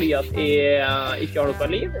fordi at jeg ikke har noe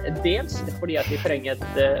liv. Dels fordi at jeg trenger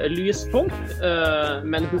et lyspunkt.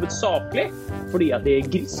 Men hovedsakelig fordi at jeg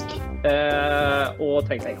grisk og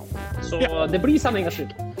trenger penger. Så det blir sending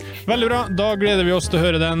neste uke. Veldig bra. Da gleder vi oss til å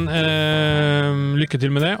høre den. Lykke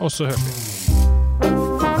til med det, og så hører vi.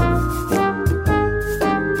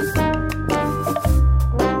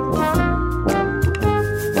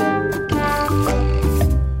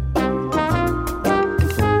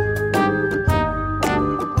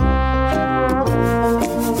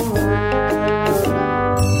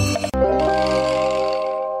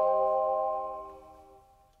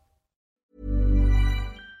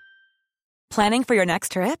 Planning for your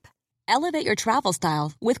next trip? Elevate your travel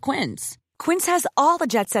style with Quince. Quince has all the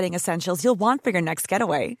jet-setting essentials you'll want for your next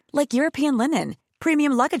getaway, like European linen,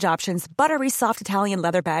 premium luggage options, buttery soft Italian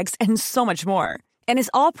leather bags, and so much more. And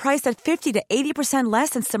is all priced at 50 to 80%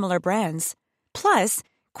 less than similar brands. Plus,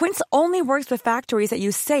 Quince only works with factories that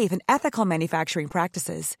use safe and ethical manufacturing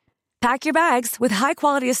practices. Pack your bags with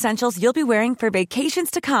high-quality essentials you'll be wearing for vacations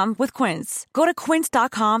to come with Quince. Go to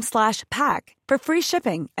quince.com/pack for free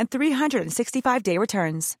shipping and 365-day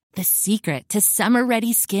returns. The secret to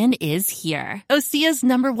summer-ready skin is here. Osea's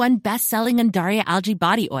 #1 best-selling Undaria Algae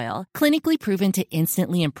Body Oil, clinically proven to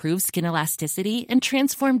instantly improve skin elasticity and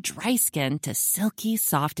transform dry skin to silky,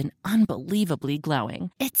 soft, and unbelievably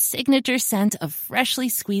glowing. Its signature scent of freshly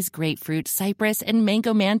squeezed grapefruit, cypress, and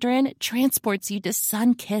mango mandarin transports you to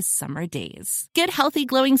sun-kissed summer days. Get healthy,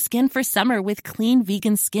 glowing skin for summer with clean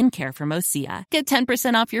vegan skincare from Osea. Get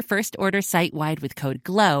 10% off your first order site-wide with code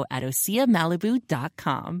GLOW at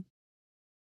OseaMalibu.com.